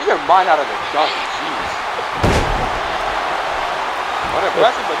 get your mind out of the gutter, jeez. What an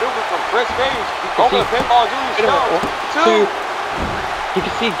impressive maneuver from Chris Page over the pinfall Julius Jones. Two. You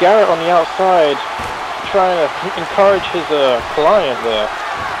can see Garrett on the outside trying to encourage his client there.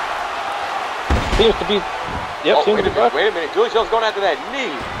 Seems to be... Yep, oh, seems to be back. Wait a minute, Julius Jones going after that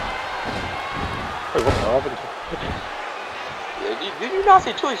knee. Wait, what happened? Did you not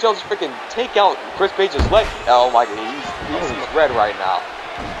see Julius Jones freaking take out Chris Page's leg? Oh my god, he sees red right now.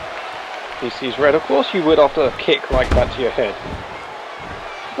 He sees red. Of course you would after a kick like that to your head.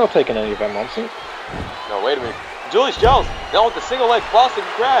 Not taking any of that nonsense. No, wait a minute. Julius Jones, now with the single leg Boston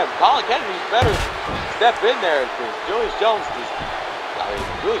grab. Colin Kennedy's better step in there because Julius Jones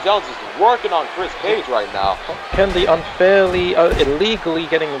is working on Chris Page right now. Kennedy unfairly, illegally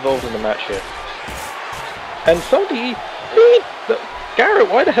getting involved in the match here. And somebody... Garrett,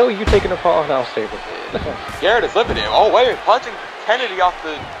 why the hell are you taking apart an house table? Garrett is livid. Oh, wait, punching Kennedy off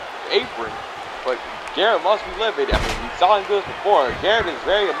the apron. But Garrett must be livid. I mean, we saw him do this before. Garrett is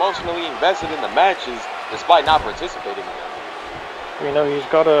very emotionally invested in the matches despite not participating in them. You know, he's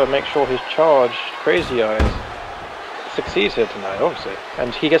got to make sure his charged Crazy Eyes succeeds here tonight, obviously.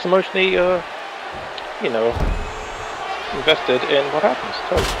 And he gets emotionally, you know, invested in what happens,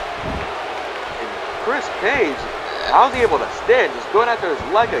 totally. And Chris Page, how's he able to stand? Just going after his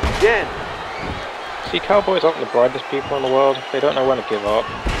leg again. See, cowboys aren't the brightest people in the world. They don't know when to give up.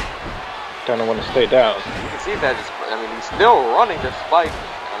 Don't know when to stay down. You can see that, I mean, he's still running despite,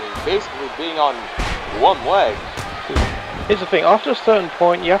 I mean, basically being on one leg. Here's the thing, after a certain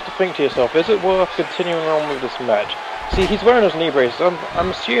point, you have to think to yourself, is it worth continuing on with this match? See, he's wearing those knee braces. I'm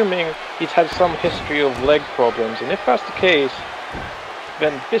assuming he's had some history of leg problems, and if that's the case,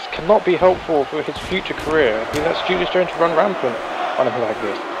 then this cannot be helpful for his future career. He lets Julius Jones run rampant on him like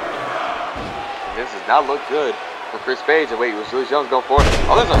this. This does not look good for Chris Page. And wait, was Julius Jones going for it?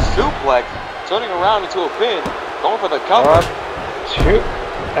 Oh, there's a suplex, turning around into a pin, going for the cover. 1, 2,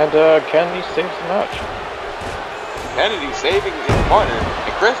 and Kennedy saves the match. Kennedy saving his partner,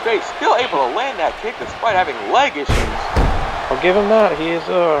 and Chris Page still able to land that kick despite having leg issues. I'll give him that. He is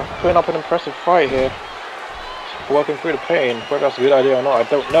putting up an impressive fight here. Working through the pain. Whether that's a good idea or not, I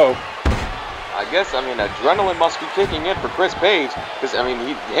don't know. I guess, I mean, adrenaline must be kicking in for Chris Page, because, I mean,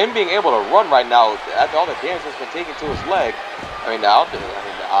 him being able to run right now, after all the damage that's been taken to his leg, I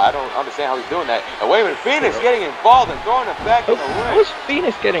don't understand how he's doing that. And wait a minute, Phoenix getting involved and throwing him back in the ring. How was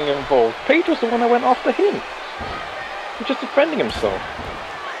Phoenix getting involved? Page was the one that went after him. He's just defending himself.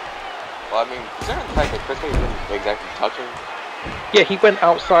 Well, I mean, considering the fact that Chris Page didn't exactly touch him. Yeah, he went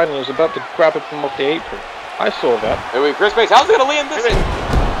outside and he was about to grab him from off the apron. I saw that. Hey, wait, Chris Page, how's he gonna land this in?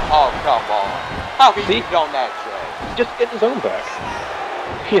 Oh, come on. How can you done that, Jay? Just get his own back.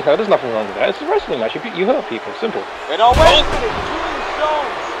 You know, there's nothing wrong with that. It's a wrestling match. You hurt people. Simple. And oh, wait a minute. Julius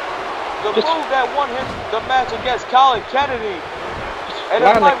Jones. The move that won him the match against Colin Kennedy. And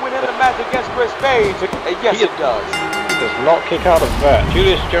it might win him the match against Chris Page. And yes, it does. He does not kick out of that.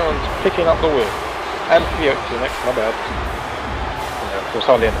 Julius Jones picking up the win. And Phoenix, my bad. You know, it was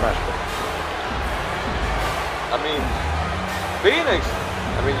hardly in the match. But... I mean, Phoenix,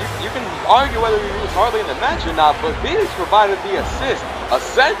 I mean, you can argue whether he was hardly in the match or not, but Phoenix provided the assist,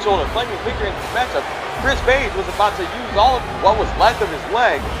 essential to claiming victory in this matchup. Chris Page was about to use all of what was left of his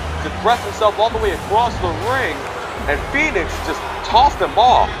leg to press himself all the way across the ring, and Phoenix just tossed him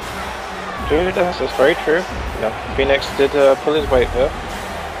off. Dude, that's very true. Yeah, Phoenix did pull his weight there.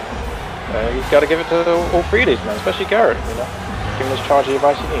 He's got to give it to all three of these men, especially Garrett, you know. Give him his charge of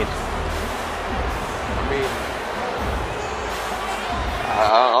advice he needs. I mean,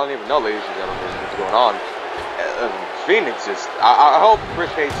 I don't even know, ladies and gentlemen, what's going on. Phoenix just... I hope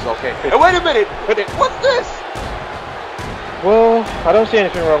Chris Page is okay. Hey, wait a minute! What's this? Well, I don't see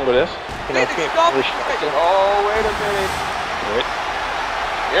anything wrong with this. You know, Phoenix, stop! Oh, wait a minute. Wait.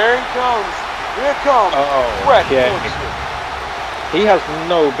 Here he comes. Here comes. Bret Fortune. He has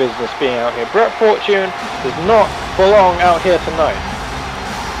no business being out here. Bret Fortune does not belong out here tonight.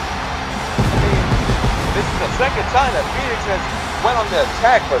 This is the second time that Phoenix has went on the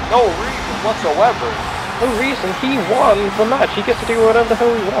attack for no reason whatsoever. No reason. He won the match. He gets to do whatever the hell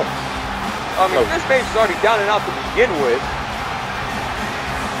he wants. I mean, this Page is already down and out to begin with.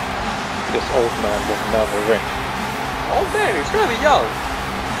 This old man walking down the ring. Old man, he's really young.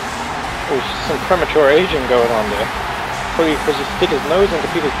 Oh, some premature aging going on there. Probably because he stick his nose into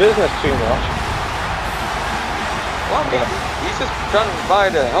people's business too much. Well, I mean, he's just trying to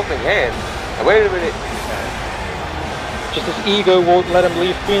provide a helping hand. Now, wait a minute. Just his ego won't let him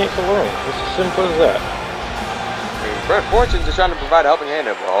leave Phoenix alone. It's as simple as that. I mean, Brett Fortune's just trying to provide a helping hand.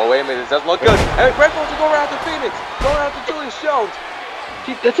 Oh, wait a minute, this doesn't look good. Hey, Brett Fortune going after Phoenix. Going after Julius Jones.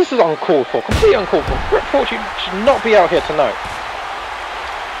 See, this is uncalled for. Completely uncalled for. Brett Fortune should not be out here tonight.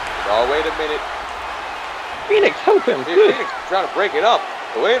 Oh, wait a minute. Phoenix, help him. Good. Phoenix trying to break it up.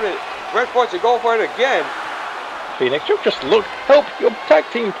 But wait a minute. Brett Fortune going for it again. Phoenix, you just look. Help your tag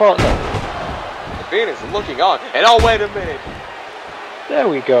team partner. Phoenix is looking on. And oh, wait a minute. There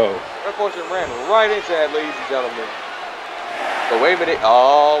we go. Brett Fortune ran right into that, ladies and gentlemen. But wait a minute.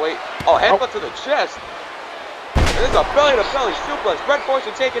 Oh, wait. Oh, headbutt to the chest. And this is a belly-to-belly suplex. Brett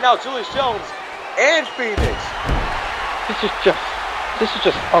Fortune taking out Julius Jones and Phoenix. This is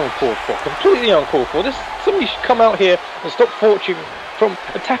just uncalled for. Completely uncalled for. Somebody should come out here and stop Fortune from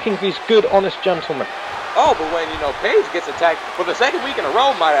attacking these good, honest gentlemen. Oh, but when, Paige gets attacked for the second week in a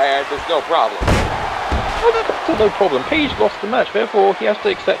row, might I add, there's no problem. Oh, that's no problem. Paige lost the match, therefore he has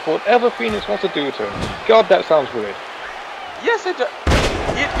to accept whatever Phoenix wants to do to him. God, that sounds weird. Yes, it does.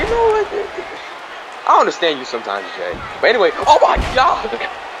 You know what? I understand you sometimes, Jay. But anyway, oh my God!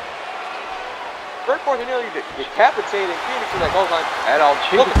 Brett Fortune nearly decapitating Phoenix with that goal line. And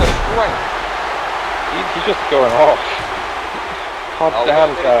look at the strength. He's just going off. Hot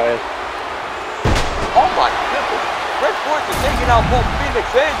damn, guys. Oh my goodness! Brett Fortune taking out both Phoenix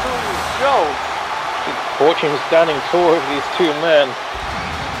and Julius Jones. Fortune standing tall over these two men.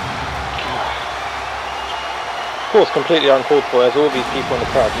 Of course, completely uncalled for, as all these people in the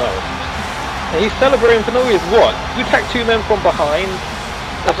crowd know. And he's celebrating for no reason. What? You attack two men from behind?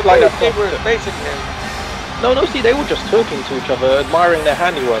 That's like that. They were facing him. No, see, they were just talking to each other, admiring their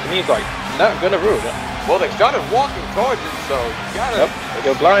handiwork, and he's like, "No, gonna ruin it." Well, they started walking towards him, so you gotta. Yep, they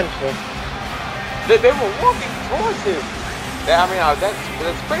go blind. So. They were walking towards him. I mean,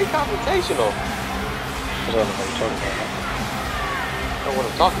 that's pretty confrontational. I don't know what you're talking about. I don't know what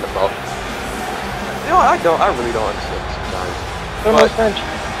I'm talking about. I really don't understand sometimes.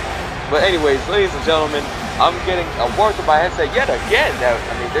 But anyways, ladies and gentlemen, I'm getting a word to my headset yet again. Now,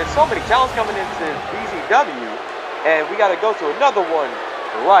 I mean, there's so many talents coming into DZW, and we got to go to another one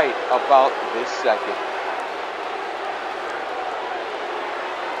right about this second.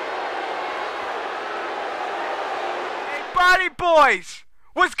 Body boys,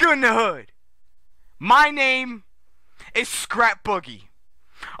 what's good in the hood? My name is Scrap Boogie.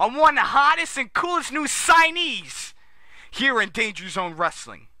 I'm one of the hottest and coolest new signees here in Danger Zone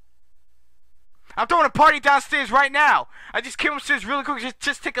Wrestling. I'm throwing a party downstairs right now. I just came upstairs really quick,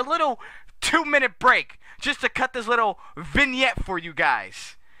 just take a little 2-minute break just to cut this little vignette for you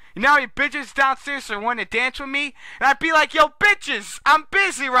guys. You know, you bitches downstairs are wanting to dance with me, and I'd be like, yo, bitches, I'm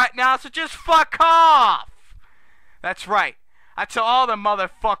busy right now, so just fuck off. That's right. I tell all the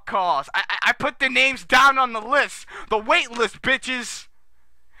motherfuck calls. I put the names down on the list. The wait list, bitches.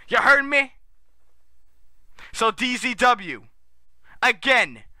 You heard me? So DZW.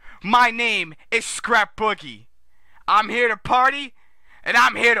 Again, my name is Scrap Boogie. I'm here to party, and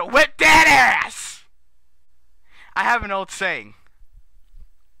I'm here to whip that ass. I have an old saying.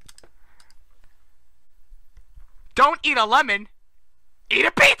 Don't eat a lemon, eat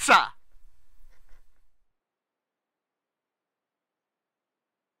a pizza.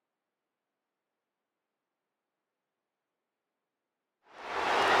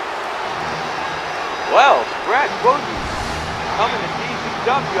 Well, Scratch Boogie coming to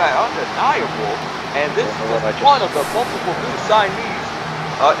DZW at Undeniable, and this is one of the multiple new signees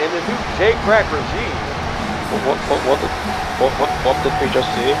in the new Krack regime. What did we just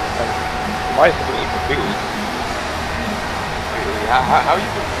see? Why is it confused? How are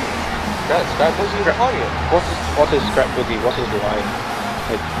you confused? Scrap Boogie is funny. What is Scrap Boogie? What is life?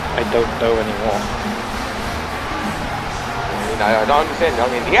 I don't know anymore. I don't understand. I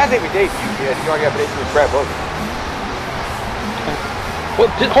mean, he has every debut. He already have a debut with Scrap Boogie.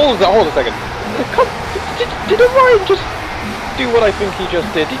 Well, hold a second. Did Orion just do what I think he just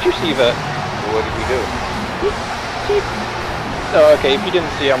did? Did you see that? What did he do? Oh, okay, if you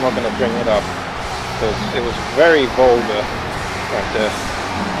didn't see, I'm not going to bring it up. Because it was very vulgar right there.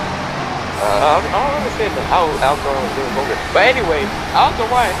 I don't understand how Orion was doing vulgar. But anyway,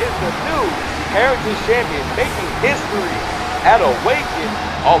 Orion is the new Heritage Champion, making history at Awaken,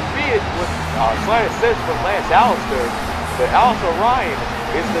 albeit with slight assist from Lance Allister. But Orion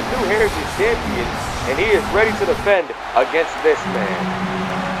is the new Heritage Champion, and he is ready to defend against this man.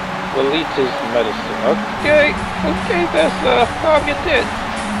 Elite is medicine. Okay, there's target it.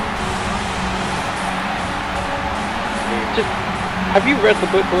 Have you read the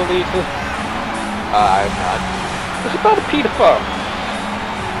book, Elite? I have not. It's about a pedophile.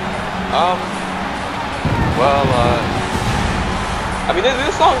 I mean,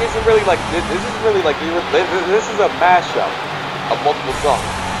 this song isn't really like this is really like this is a mashup of multiple songs.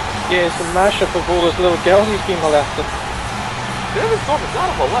 Yeah, it's a mashup of all those little girls he's been molested. Devvin Storm is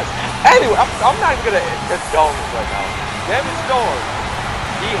not a molest. Anyway, I'm not even gonna condone this right now. Devvin Storm,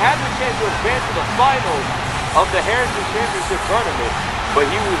 he had the chance to advance to the finals of the Heritage Championship tournament, but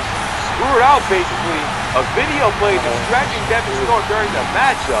he was screwed out basically. A video played distracting Devvin Storm during the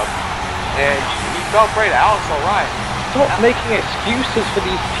matchup, and he fell prey to Alex Orion. Stop making excuses for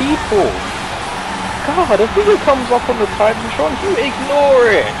these people. God, a video comes up on the Titantron, you ignore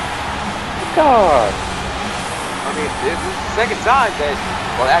it. God. I mean, this is the second time that,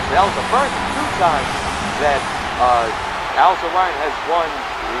 well, actually, that was the first 2 times that Alex Orion has won,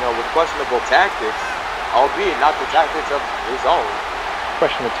 with questionable tactics, albeit not the tactics of his own.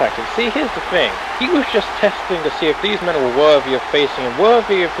 Questionable tactics. See, here's the thing. He was just testing to see if these men were worthy of facing him,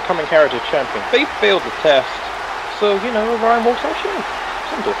 worthy of becoming Heritage Champion. They failed the test. So, Orion walks out shooting.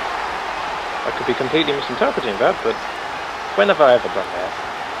 Simple. I could be completely misinterpreting that, but when have I ever done that?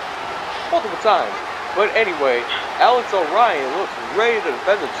 Multiple times. But anyway, Alex Orion looks ready to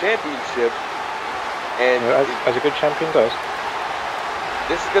defend the championship. And as a good champion does.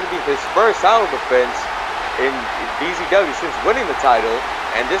 This is going to be his first title defense in DZW since winning the title.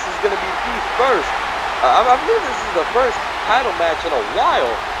 And this is going to be the first. I believe this is the first title match in a while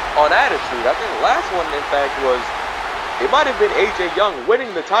on Attitude. I think the last one, in fact, was... It might have been AJ Young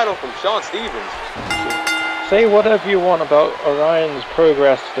winning the title from Shawn Stevens. Say whatever you want about Orion's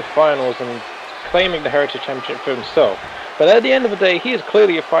progress to the finals and claiming the Heritage Championship for himself, but at the end of the day, he is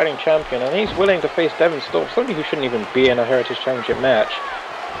clearly a fighting champion, and he's willing to face Devvin Storm, somebody who shouldn't even be in a Heritage Championship match,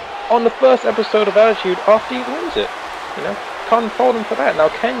 on the first episode of Attitude after he wins it. Can't fault him for that. Now,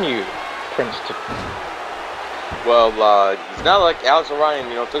 can you, Princeton? Well, it's not like Alex Orion,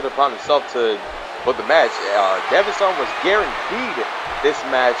 took it upon himself to put the match. Devvin Storm was guaranteed this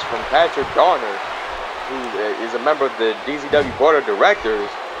match from Patrick Garner, who is a member of the DZW Board of Directors,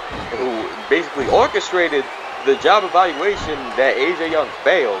 who basically orchestrated the job evaluation that AJ Young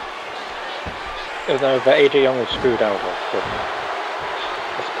failed. No, that AJ Young was screwed out of.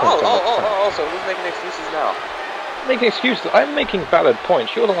 So who's making excuses now? Making excuses? I'm making valid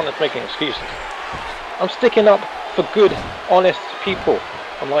points. You're the one that's making excuses. I'm sticking up for good, honest people,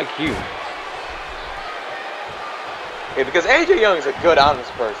 unlike you. Yeah, because AJ Young is a good,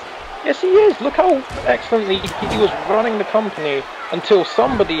 honest person. Yes, he is. Look how excellently he was running the company until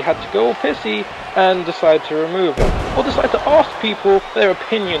somebody had to go pissy and decide to remove him. Or decide to ask people their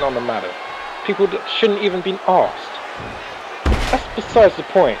opinion on the matter. People that shouldn't even been asked. That's besides the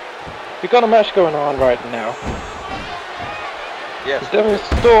point. We've got a match going on right now. Yes. Devvin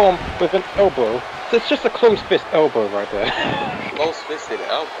Storm with an elbow. So it's just a closed fist elbow right there. Close-fisted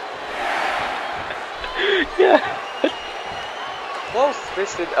elbow? Yeah.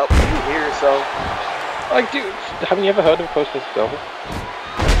 Close-fisted elbow. You hear yourself? Like, dude, haven't you ever heard of a close-fisted elbow?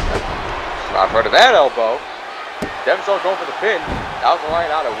 I've heard of that elbow. Devvin Storm going for the pin. Alex Orion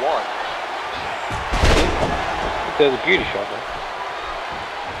out at 1. There's a beauty shot there.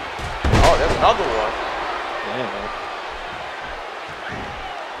 Oh, there's another one. Yeah, man.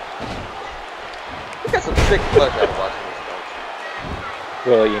 You got some sick pleasure out of watching this match.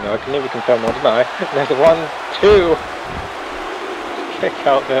 Well, I can never confirm or deny. There's a 1-2 kick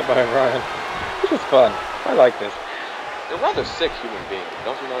out there by Orion. This is fun. I like this. They're rather sick human beings,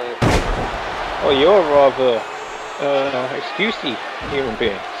 don't you know that? Oh, you're a rather excusey human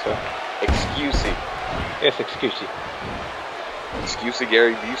being, so. Excusey. Yes, excusey. Excusey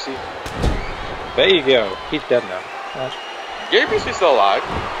Gary Busey? There you go. He's dead now. Gary Busey's still alive.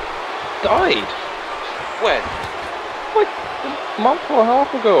 Died? When? Like a month or a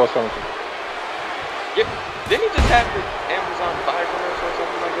half ago or something. Yeah, didn't he just have the Amazon Fire commercial or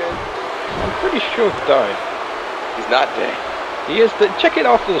something like that? I'm pretty sure he died. He's not dead. He is dead. Check it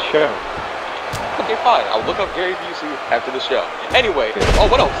after the show. Okay, fine. I'll look up Gary Busey after the show. Anyway, oh,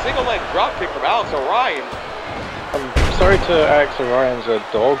 what a single leg drop kick from Alex Orion. I'm sorry to Alex Orion's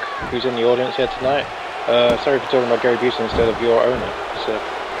dog, who's in the audience here tonight. Sorry for talking about Gary Busey instead of your owner.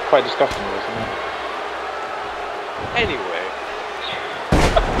 It's quite disgusting, isn't it? Anyway,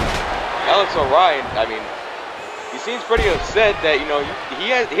 Alex Orion, I mean, he seems pretty upset that,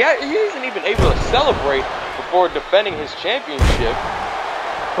 he isn't even able to celebrate before defending his championship.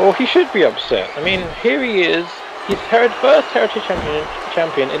 Well, he should be upset. I mean, here he is. He's first Heritage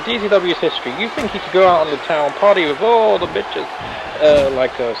Champion in DZW's history. You think he could go out on the town, party with all the bitches,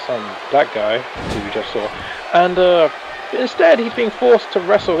 like some black guy who you just saw, and instead he's being forced to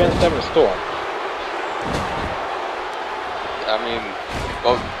wrestle against Devvin Storm. I mean,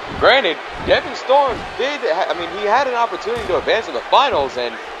 well, granted, Devvin Storm did. I mean, he had an opportunity to advance to the finals,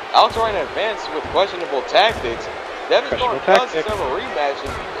 and Alex Orion advanced with questionable tactics. Devvin Storm does deserve a rematch,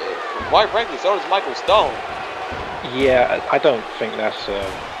 and quite frankly, so does Michael Stone. Yeah, I don't think that's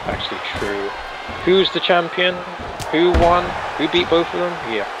actually true. Who's the champion? Who won? Who beat both of them?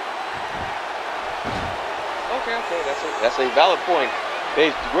 Yeah. Okay, that's a valid point.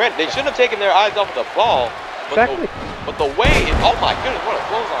 They shouldn't have taken their eyes off of the ball. Exactly. But the way, oh my goodness, what a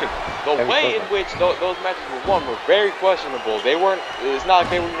clothesline! The way in which those matches were won were very questionable. They weren't. It's not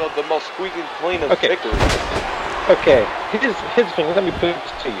like they were, the most squeaky clean of victories. Okay. Here's the thing. Let me put it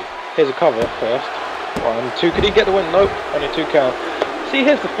to you. Here's a cover first. 1, 2. Could he get the win? Nope. Only 2 count. See,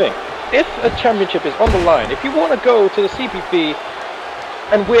 here's the thing. If a championship is on the line, if you want to go to the CPP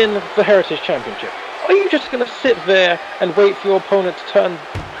and win the Heritage Championship, are you just going to sit there and wait for your opponent to turn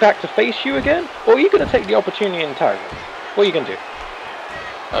back to face you again? Or are you going to take the opportunity entirely? What are you going to do?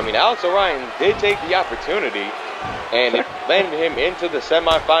 I mean, Alex Orion did take the opportunity, and it landed him into the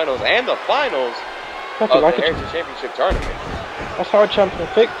semifinals and the finals of the Heritage Championship tournament. That's how a champion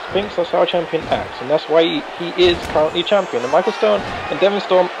thinks, that's how a champion acts, and that's why he is currently champion. And Michael Stone and Devvin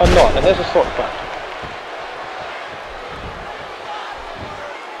Storm are not, and there's a sort fact.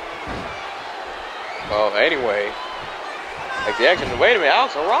 Well, anyway, like the action. Wait a minute,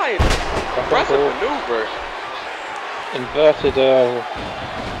 Alex Orion, impressive maneuver. Inverted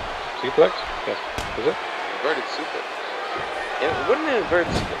suplex? Yes, is it? Inverted suplex. Wouldn't it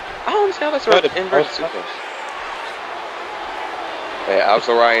inverted suplex? I don't understand how that's right. Inverted suplex. Yeah, Alex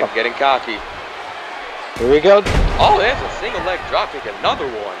Orion getting cocky. Here we go. Oh, there's a single leg dropkick, another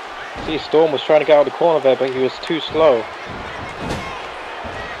one. See, Storm was trying to get out of the corner there, but he was too slow.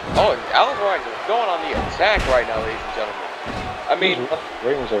 Oh, and Alex Orion is going on the attack right now, ladies and gentlemen. I mean,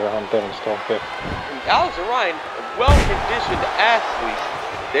 rings around Devvin Storm here. Alex Orion, a well-conditioned athlete.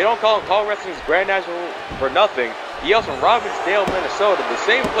 They don't call wrestling his Grand National for nothing. He hails from Robbinsdale, Minnesota, the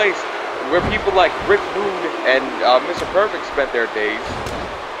same place where people like Rick Moon and Mr. Perfect spent their days.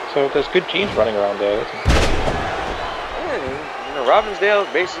 So there's good genes running around there, isn't there? Yeah, Robbinsdale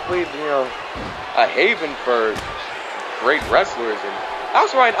is basically, a haven for great wrestlers. And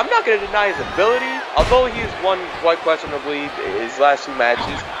Alex Orion, I'm not going to deny his ability, although he has won quite questionably his last 2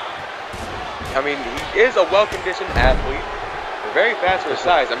 matches. I mean, he is a well-conditioned athlete, very fast for his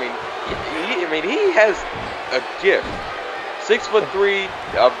size. I mean, he has a gift. 6'3",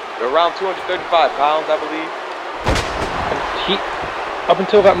 around 235 pounds, I believe. And up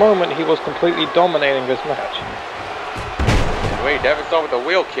until that moment, he was completely dominating this match. And wait, Devvin Storm with a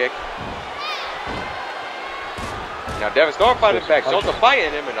wheel kick. Now Devvin Storm fighting back, shows a fight in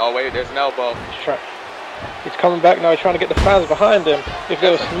him, and oh wait, there's an elbow. He's coming back now, he's trying to get the fans behind him. If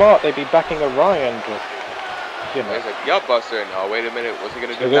they were smart, they'd be backing Orion. But, there's a gut buster, and oh wait a minute, what's he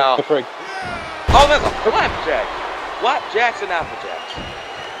gonna do now? Oh, there's a flapjack! Flapjacks and applejacks.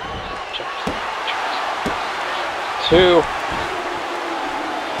 2. Wait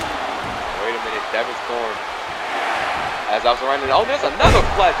a minute, Devvin Storm. As I was running, oh, there's another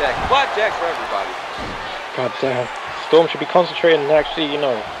flapjack. Flapjacks for everybody. God damn. Storm should be concentrating and actually,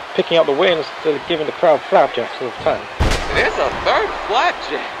 picking up the win instead of giving the crowd flapjacks all the time. There's a 3rd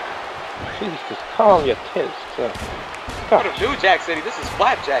flapjack. Jesus, calm your tits. What of New Jack City? This is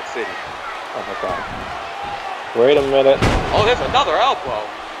Flapjack City. Oh my god. Wait a minute. Oh, there's another elbow.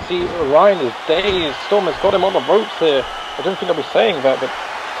 See, Orion is dazed. Storm has got him on the ropes here. I don't think I'll be saying that, but,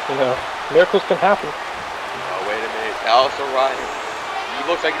 miracles can happen. Oh, wait a minute. Alex Orion. He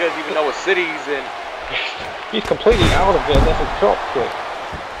looks like he doesn't even know what city he's in. He's completely out of it. That's a drop kick.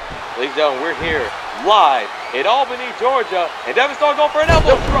 Ladies and gentlemen, we're here live in Albany, Georgia, and Devvin Storm going for an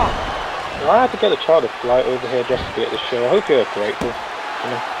elbow drop. I had to get a child to fly over here just to be at the show. I hope you're grateful.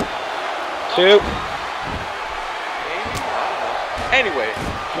 2. Anyway,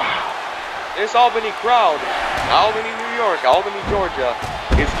 this Albany crowd, Albany, New York, Albany, Georgia,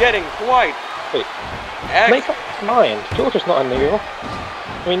 is getting quite. Wait, make up your mind. Georgia's not in New York.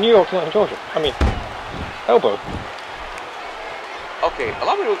 I mean, New York's not in Georgia. I mean, elbow. Okay,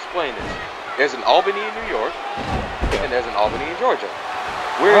 allow me to explain this. There's an Albany in New York, and there's an Albany in Georgia.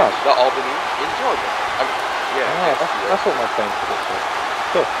 Where's the Albany in Georgia? I mean, yeah. That's what my friend said.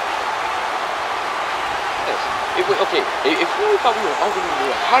 Good. Yes. Okay, if you really thought we were Albany in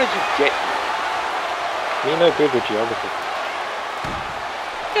New York, how did you get here? Me no good with geography.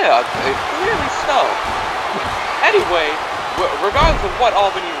 Yeah, really so. Anyway, regardless of what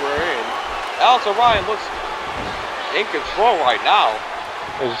Albany we're in, Alex Orion looks in control right now.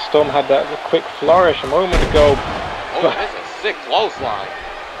 Storm had that quick flourish a moment ago. Oh, that's a sick clothesline.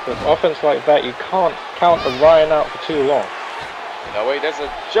 With offense like that, you can't count Orion out for too long. No, wait, there's a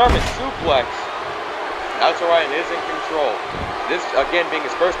German suplex. Alex Orion is in control. This, again, being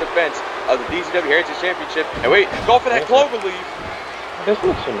his first defense of the DZW Heritage Championship. And wait, go for that cloverleaf. This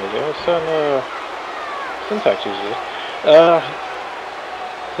looks familiar. It's on syntax usually.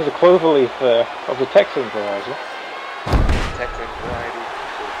 There's a cloverleaf of the Texan variety. Texan variety?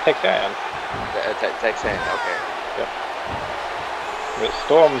 Texan. Texan, okay. Yep. With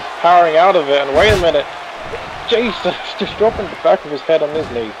Storm powering out of it, and wait a minute. Jesus, just dropping the back of his head on his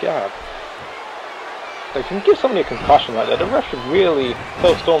knee. God. Like, if you can give somebody a concussion like that, the ref should really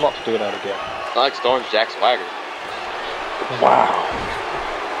tell Storm not to do that again. It's not like Storm's Jack Swagger. Wow.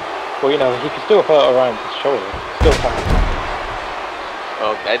 Well, you know, he can still hurt Orion's shoulder. Still time.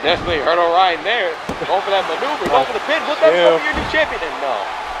 Well, that definitely hurt Orion there. Going for that maneuver, going for the pin. Put that over your new champion. And no.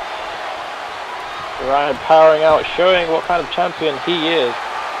 Orion powering out, showing what kind of champion he is.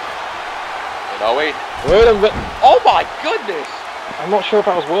 Oh, wait. Wait a minute. Oh, my goodness. I'm not sure if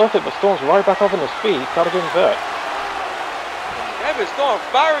that was worth it, but Storm's right back up on his feet. Gotta give him that. Devvin Storm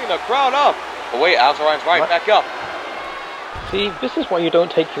firing the crowd up. But wait, Alex Orion's right back up. See, this is why you don't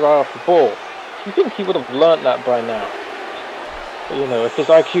take your eye off the ball. You think he would have learnt that by now. But, you know, if his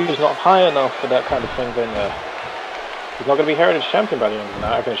IQ is not high enough for that kind of thing, then he's not going to be Heritage Champion by the end of the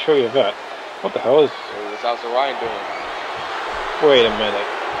night, I can assure you of that. What the hell is... What's Alex Orion doing? Wait a minute.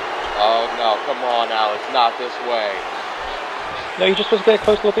 Oh, no, come on, Alex, not this way. No, you just supposed to get a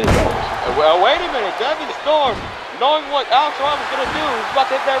close look at his nose. Well, wait a minute, Devvin Storm, knowing what Alex Orion was going to do, he's about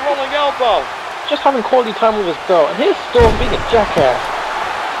to hit that rolling elbow. Just having quality time with his belt, and here's Storm being a jackass.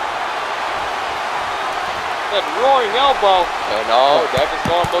 That roaring elbow. And oh, Devvin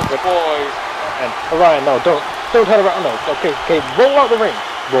Storm looks poised. And Orion, no, don't turn around, no. Okay, roll out the ring.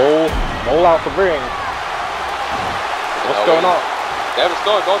 Roll out the ring. What's going on? Devvin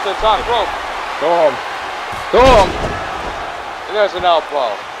Storm goes to the top rope. Storm! And there's an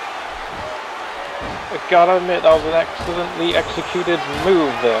elbow. I gotta admit, that was an excellently executed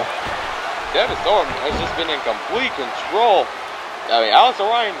move there. Devvin Storm has just been in complete control. I mean, Alex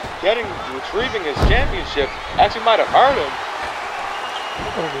Orion retrieving his championship actually might have hurt him.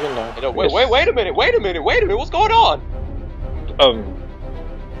 Oh, you know, wait a minute, what's going on?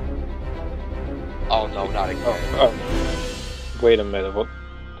 Oh no, not again. Wait a minute, what?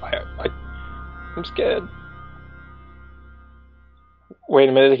 I'm scared. Wait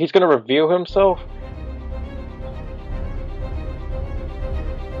a minute, he's gonna reveal himself?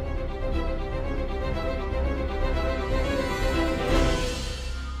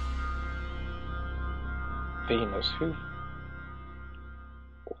 Venus, who?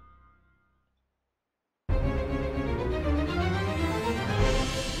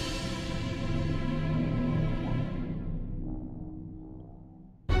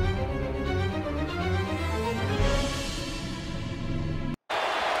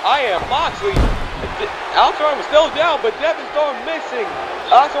 I am Moxley. Alex Orion was still down, but Devvin Storm missing.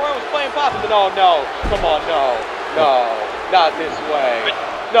 Alex Orion was playing possum, but no, come on, no, not this way,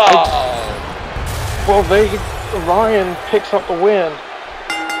 no. Well, Orion picks up the win.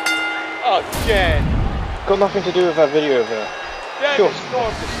 Again. Got nothing to do with that video there. Devvin Storm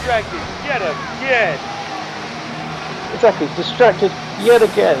distracted yet again. Exactly, distracted yet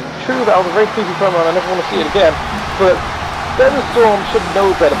again. True, that was a very creepy promo and I never want to see it again, but Devvin Storm should know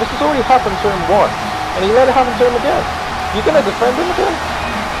better. This has already happened to him once, and he let it happen to him again. You gonna defend him again?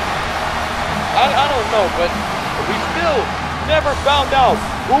 I don't know, but we still never found out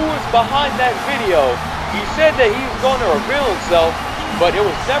who was behind that video. He said that he was going to reveal himself, but it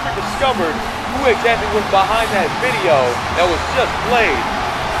was never discovered who exactly was behind that video that was just played.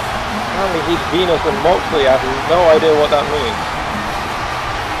 Apparently he's Venus and Moxley. I have no idea what that means.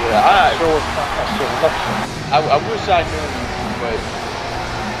 Yeah, I wish I knew, but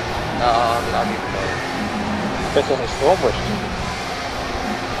I don't even know. Bet on his Storm wish.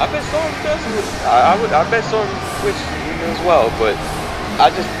 I bet Storm does. I bet Storm wish he knew as well, but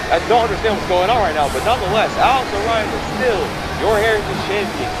I don't understand what's going on right now. But nonetheless, Alex Orion is still your Heritage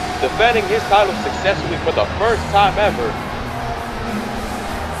Champion, defending his title successfully for the first time ever.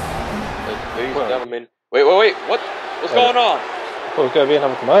 Ladies and gentlemen, wait, what's going on? I thought it was going to be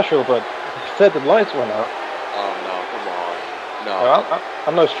another commercial, but he said the lights went out. Oh no, come on. No.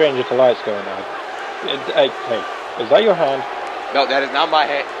 I'm no stranger to lights going out. Hey, is that your hand? No, that is not my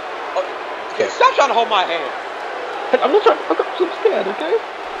hand. Oh, stop trying to hold my hand. I'm not trying. I'm scared, okay?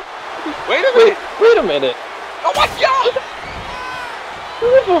 Wait a minute. Wait a minute. Oh my God!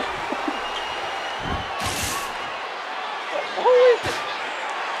 Who is this?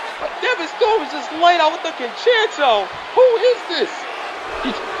 Devvin Storm is just laying out with the concerto. Who is this?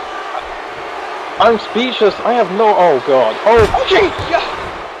 I'm speechless. I have no. Oh God. Oh jeez. Yeah.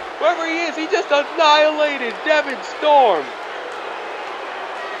 Whoever he is, he just annihilated Devvin Storm.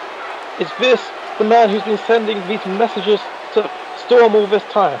 Is this the man who's been sending these messages to Storm all this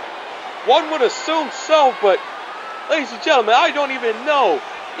time? One would assume so, but ladies and gentlemen, I don't even know.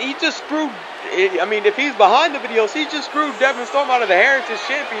 He just screwed. I mean, if he's behind the videos, he just screwed Devvin Storm out of the Heritage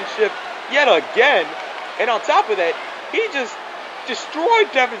Championship yet again. And on top of that, he just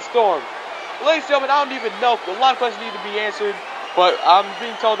destroyed Devvin Storm. Ladies and gentlemen, I don't even know. A lot of questions need to be answered, but I'm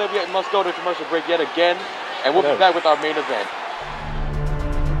being told that we must go to commercial break yet again, and we'll be back with our main event.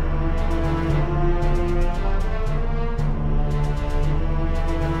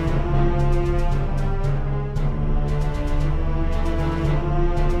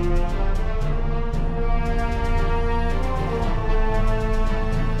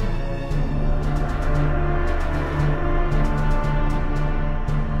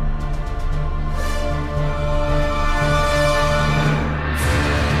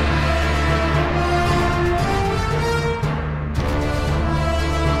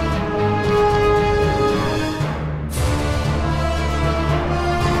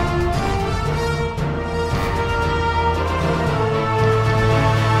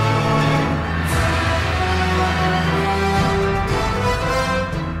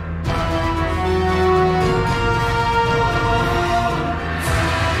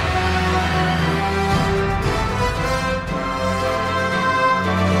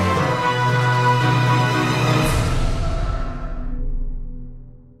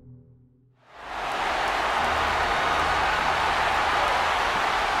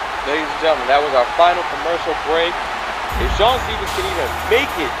 Ladies and gentlemen, that was our final commercial break. If Shawn Stevens can even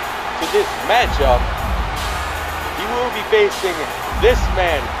make it to this matchup, he will be facing this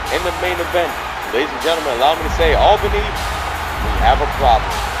man in the main event. Ladies and gentlemen, allow me to say, Albany, we have a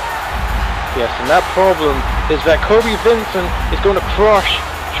problem. Yes, and that problem is that Cobie Vinson is going to crush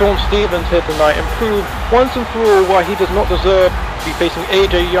Shawn Stevens here tonight and prove once and for all why he does not deserve to be facing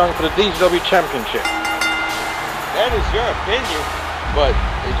AJ Young for the DZW Championship. That is your opinion, but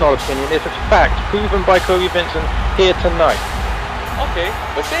it's not opinion, it's a fact proven by Cobie Vinson here tonight. Okay,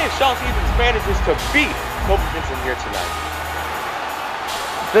 but say if Shawn Stevens manages to beat Cobie Vinson here tonight,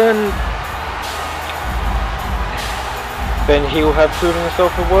 then he will have proven himself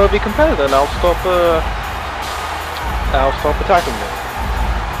a worthy competitor, and I'll stop attacking him.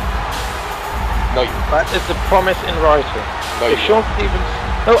 No, you. That is a promise in writing. No, if Shawn Stevens,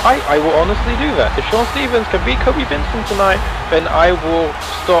 no, I will honestly do that. If Shawn Stevens can beat Cobie Vinson tonight, then I will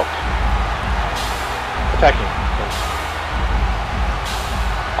stop attacking him.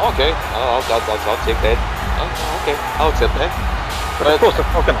 Okay, I'll take that. Okay, I'll accept that. But of course, it's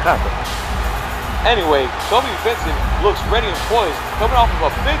not going to happen. Anyway, Cobie Vinson looks ready and poised, coming off of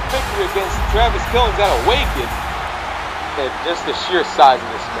a big victory against Travis Killings at Awaken. And just the sheer size of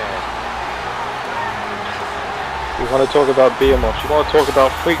this man. You want to talk about behemoths, you want to talk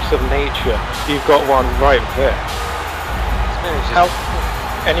about freaks of nature, you've got one right there. How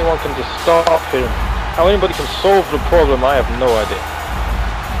anyone can just stop him, how anybody can solve the problem, I have no idea.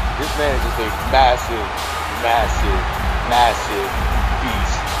 This man is just a massive, massive, massive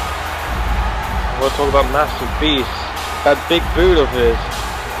beast. We'll talk about massive beast. That big boot of his.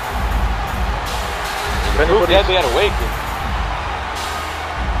 Deadly at Awaken.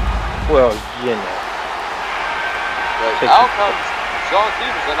 Well, you know. But out comes Shawn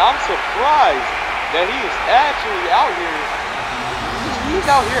Stevens, and I'm surprised that he is actually out here. He's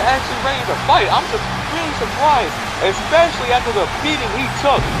out here actually ready to fight. I'm really surprised, especially after the beating he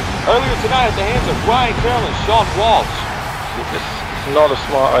took earlier tonight at the hands of Brian Carroll and Sean Walsh. It's not a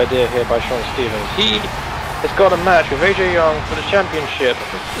smart idea here by Shawn Stevens. He has got a match with AJ Young for the championship.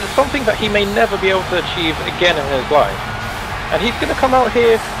 It's something that he may never be able to achieve again in his life. And he's going to come out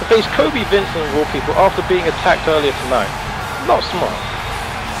here to face Cobie Vinson of all people after being attacked earlier tonight. Not smart.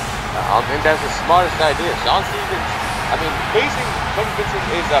 I don't think that's the smartest idea. Shawn Stevens, I mean, facing Cobie Vinson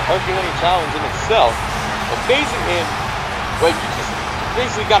is a Herculean challenge in itself. But facing him, well, you just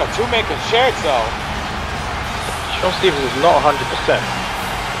basically got a two-man concerto. Shawn Stevens is not 100%.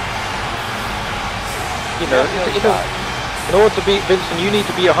 You know, in order to beat Vinson, you need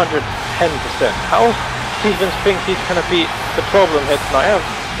to be 110%. How Stevens thinks he's going to beat the problem here tonight,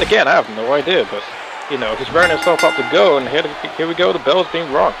 I have no idea, but, you know, he's rearing himself up to go, and here we go, the bell's being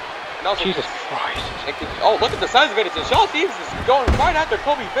rung. Jesus Christ. Oh, look at the size of it. Shawn Stevens is going right after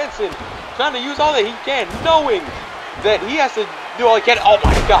Cobie Vinson, trying to use all that he can, knowing that he has to do all he can. Oh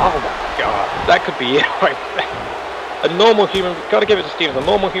my God. Oh my God. That could be it right there. A normal human, gotta give it to Stevens, a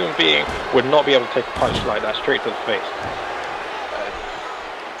normal human being would not be able to take a punch like that straight to the face.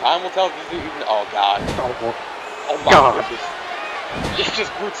 Time will tell if he's even. Oh God. Oh my God. goodness. It's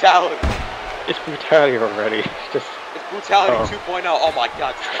just brutality. It's brutality already. It's brutality Oh. 2.0. Oh my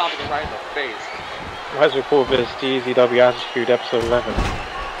God, just popping it right in the face. As we call this DZW Attitude episode 11,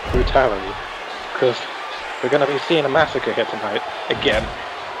 brutality, because we're going to be seeing a massacre here tonight, again.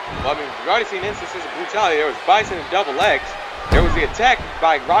 Well, I mean, we've already seen instances of brutality. There was Bison and Double X. There was the attack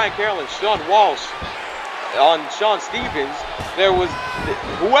by Ryan Carroll and Sean Walsh on Sean Stevens. There was,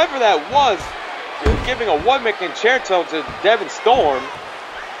 whoever that was, giving a one-man concerto to Devvin Storm.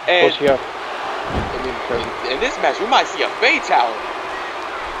 And, I mean, in this match, we might see a fatality.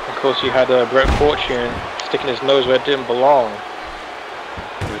 Of course, you had Brett Fortune sticking his nose where it didn't belong.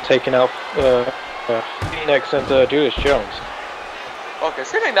 They were taking out Phoenix and Julius Jones. Well,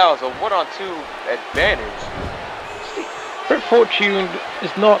 considering that was a 1-on-2 advantage. Brett Fortune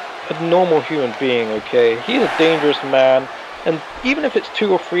is not a normal human being, okay? He's a dangerous man, and even if it's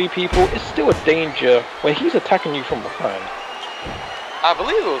 2 or 3 people, it's still a danger when he's attacking you from behind. I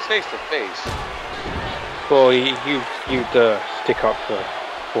believe it was face to face. Well, you'd stick up for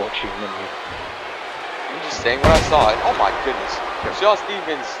Fortune, wouldn't you? I'm just saying what I saw, and oh my goodness, Sean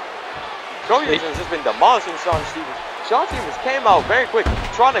Stevens, Cobie Vinson has just been demolishing Sean Stevens. Sean Stevens came out very quick,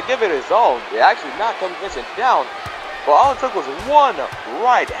 trying to give it his own. They actually knocked Cobie Vinson down, but all it took was one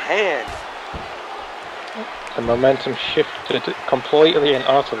right hand. The momentum shifted completely and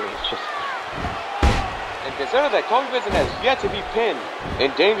utterly. It's just. And consider that Cobie Vinson has yet to be pinned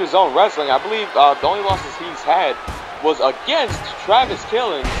in Danger Zone Wrestling. I believe the only losses he's had was against Travis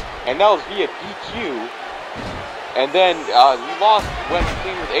Killings, and that was via DQ. And then he lost when he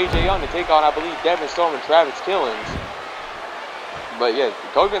came with AJ Young to take on, I believe, Devvin Storm and Travis Killings. But yeah,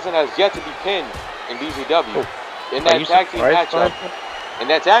 Cobie Vinson has yet to be pinned in DZW. In that tag team matchup. In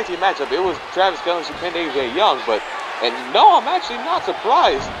that tag team matchup, it was Travis Killings who pinned AJ Young, and no, I'm actually not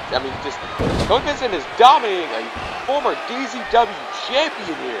surprised. I mean, just Cobie Vinson is dominating a former DZW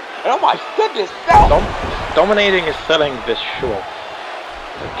champion here. And oh my goodness, dominating is selling this short.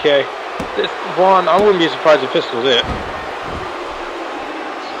 Okay. This one, I wouldn't be surprised if this was it.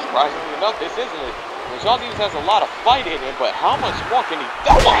 Surprisingly enough, this isn't it. Sean Stevens has a lot of fight in him, but how much more can he?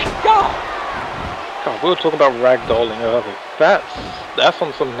 Oh my God! God, we were talking about ragdolling earlier. That's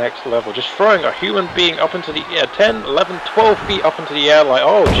on some next level. Just throwing a human being up into the air, 10, 11, 12 feet up into the air, like,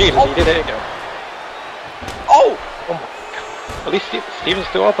 oh Jesus, he did it again. Oh! Oh my God. At least Steven's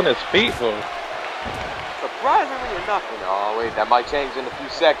still up on his feet, though. Surprisingly enough, oh wait, that might change in a few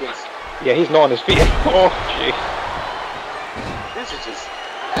seconds. Yeah, he's not on his feet. Oh, jeez. This is just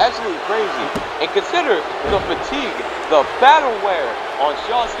absolutely crazy. And consider the fatigue, the battle wear on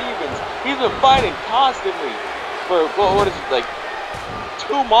Sean Stevens. He's been fighting constantly for, what is it, like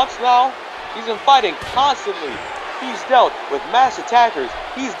 2 months now? He's been fighting constantly. He's dealt with mass attackers.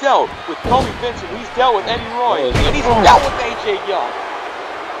 He's dealt with Cobie Vinson. He's dealt with Eddie Roy. And he's dealt with AJ Young.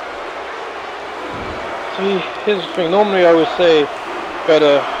 See, here's the thing. Normally I would say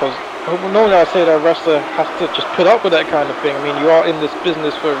normally I say that a wrestler has to just put up with that kind of thing. I mean, you are in this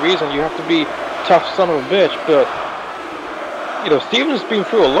business for a reason. You have to be tough son of a bitch. But, you know, Stevens has been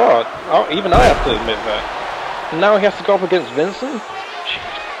through a lot. Even I have to admit that. And now he has to go up against Vincent?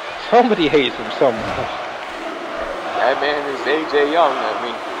 Somebody hates him somewhere. That man is AJ Young. I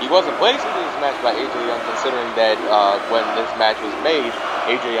mean, he wasn't placed in this match by AJ Young, considering that when this match was made,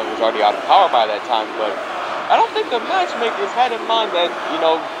 AJ Young was already out of power by that time. But I don't think the matchmakers had in mind that, you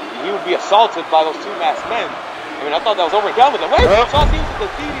know, he would be assaulted by those 2 masked men. I mean, I thought that was over and done with him. Wait, Sean Stevens with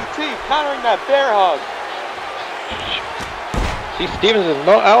the DDT, countering that bear hug. See, Stevens is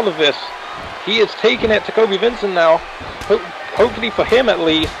not out of this. He is taking it to Cobie Vinson now. Hopefully for him at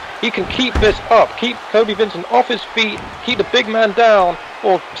least, he can keep this up. Keep Cobie Vinson off his feet, keep the big man down,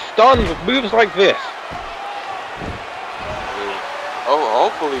 or stunned with moves like this. Oh,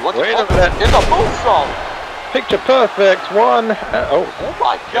 hopefully. Wait a minute. It's a moonsault. Picture perfect. One. Oh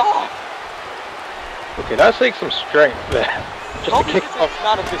my God. Okay, that takes some strength there. Just to kick off.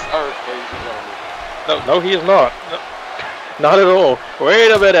 Not of this earth, ladies and gentlemen. No, he is not. No, not at all.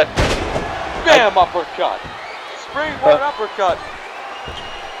 Wait a minute. Bam! Uppercut. Springboard uppercut.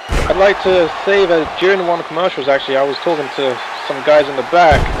 I'd like to say that during one of the commercials, actually, I was talking to some guys in the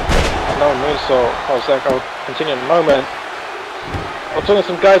back. No moonsault. I'll continue in a moment. I was talking to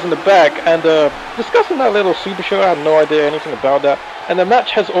some guys in the back and discussing that little super show. I had no idea anything about that. And the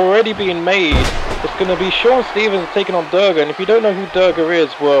match has already been made. It's going to be Sean Stevens taking on Durga. And if you don't know who Durga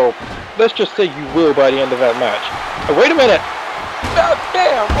is, well, let's just say you will by the end of that match. Oh, wait a minute.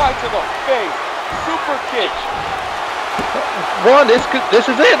 Bam! Right to the face. Super kick. One, this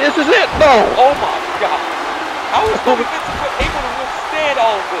is it. This is it. No. Oh my God. How is Cobie Vinson able to withstand withstand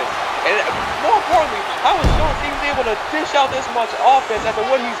all of this? And more importantly, how is Shawn Stevens able to dish out this much offense after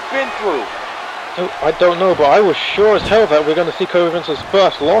what he's been through? I don't know, but I was sure as hell that we're going to see Cobie Vinson's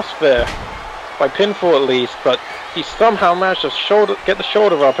first loss there. By pinfall at least, but he somehow managed to get the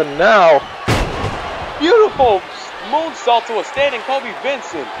shoulder up, and now... Beautiful moonsault to a standing Cobie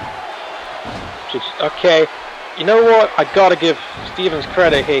Vinson. Okay, you know what? I gotta give Stevens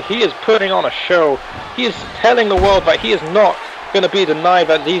credit here. He is putting on a show. He is telling the world that he is not going to be denied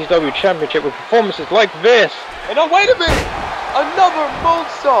that DZW Championship with performances like this. And oh, wait a minute! Another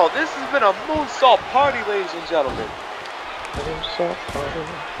moonsault! This has been a moonsault party, ladies and gentlemen. Moonsault party.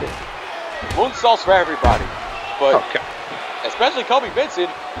 Moonsaults for everybody. But, okay. Especially Cobie Vinson.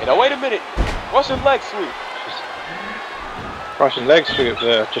 And oh, wait a minute. Russian leg sweep. Russian leg sweep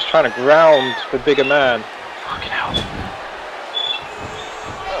there. Just trying to ground the bigger man. Fucking hell. Oh,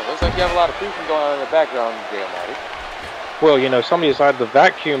 looks like you have a lot of creeping going on in the background, damn Matty. Well, you know, somebody decided to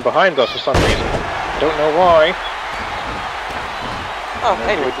vacuum behind us for some reason. Don't know why. Oh,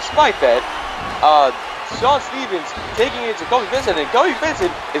 anyway, despite that, Shawn Stevens taking it to Cobie Vinson, and Cobie Vinson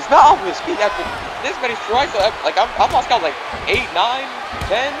is not off his feet after this many strikes. Like, I'm lost count like 8, 9,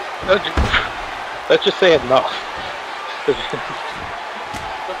 10. Let's just say enough. The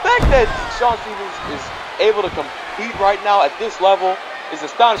fact that Shawn Stevens is able to compete right now at this level is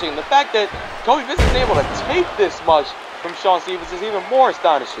astonishing. The fact that Cobie Vinson is able to take this much from Shawn Stevens is even more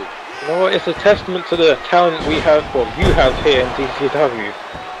astonishing. You know what? It's a testament to the talent we have, well, you have here in DZW.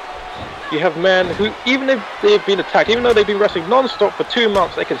 You have men who, even if they've been attacked, even though they've been wrestling non-stop for 2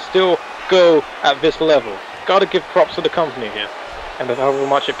 months, they can still go at this level. Gotta give props to the company here. And however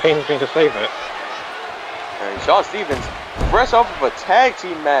much it pains me to say that. And Shawn Stevens, fresh off of a tag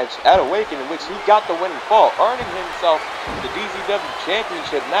team match at Awaken in which he got the winning fall, earning himself the DZW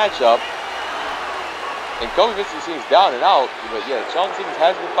Championship matchup. And Cobie Vinson seems down and out, but yeah, Shawn Stevens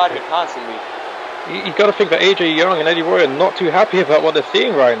has been fighting constantly. You gotta think that AJ Young and Eddie Roy are not too happy about what they're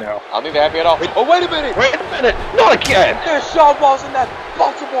seeing right now. I don't think they're happy at all. Oh, wait a minute! Wait a minute! Not again! There's Shawn Walsh and that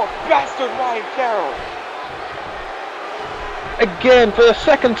Baltimore bastard Ryan Carroll. Again, for the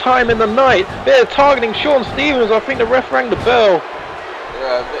second time in the night, they're targeting Shawn Stevens. I think the ref rang the bell.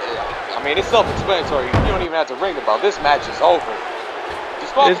 I mean, it's self-explanatory. You don't even have to ring the bell. This match is over.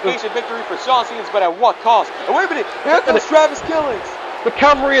 Disqualification victory for Shawn Stevens, but at what cost? And wait a minute, here comes Travis Killings. The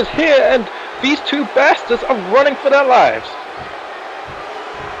cavalry is here, and these two bastards are running for their lives.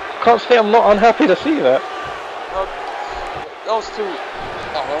 Can't say I'm not unhappy to see that. Those two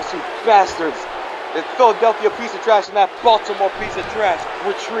bastards. That Philadelphia piece of trash and that Baltimore piece of trash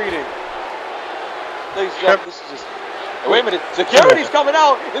retreating. Ladies and gentlemen, this is just... Wait a minute, security's coming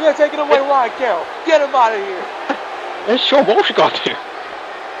out and they're taking away Ryan Carroll. Get him out of here. Where's Shawn Walsh got to?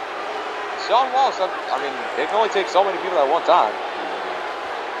 Shawn Walsh, I mean, they can only take so many people at one time.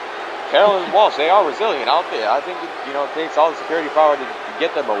 Carroll and Walsh, they are resilient out there. I think, you know, it takes all the security power to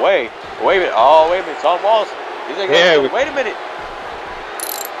get them away. Wait a minute, Shawn Walsh. He's like, wait a minute.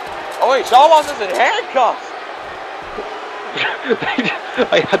 Oh wait, Shawn Walsh is in handcuffs!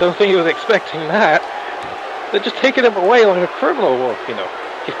 I don't think he was expecting that. They're just taking him away like a criminal. Well, you know,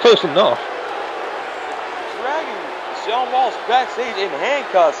 he's close enough. Dragging Shawn Walsh backstage in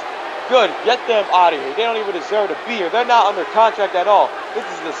handcuffs. Good, get them out of here. They don't even deserve to be here. They're not under contract at all. This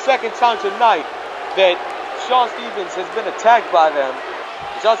is the second time tonight that Shawn Stevens has been attacked by them.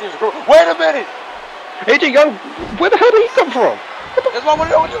 Shawn Stevens, wait a minute! AJ Young, where the hell did he come from? That's what I want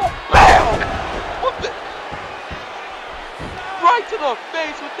to know. What you want? Bam! What the? Right to the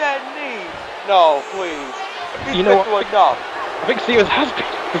face with that knee. No, please. He's you know what? Enough. I think Stevens has been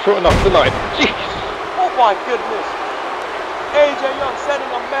through enough tonight. Jeez. Oh my goodness. AJ Young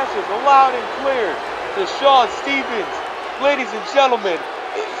sending a message loud and clear to Shawn Stevens. Ladies and gentlemen,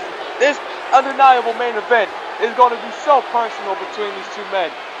 this undeniable main event is going to be so personal between these two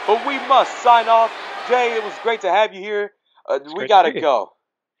men. But we must sign off. Jay, it was great to have you here. We gotta go.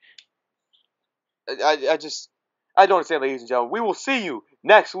 I don't understand, ladies and gentlemen. We will see you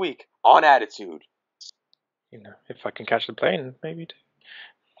next week on Attitude. You know, if I can catch the plane, maybe.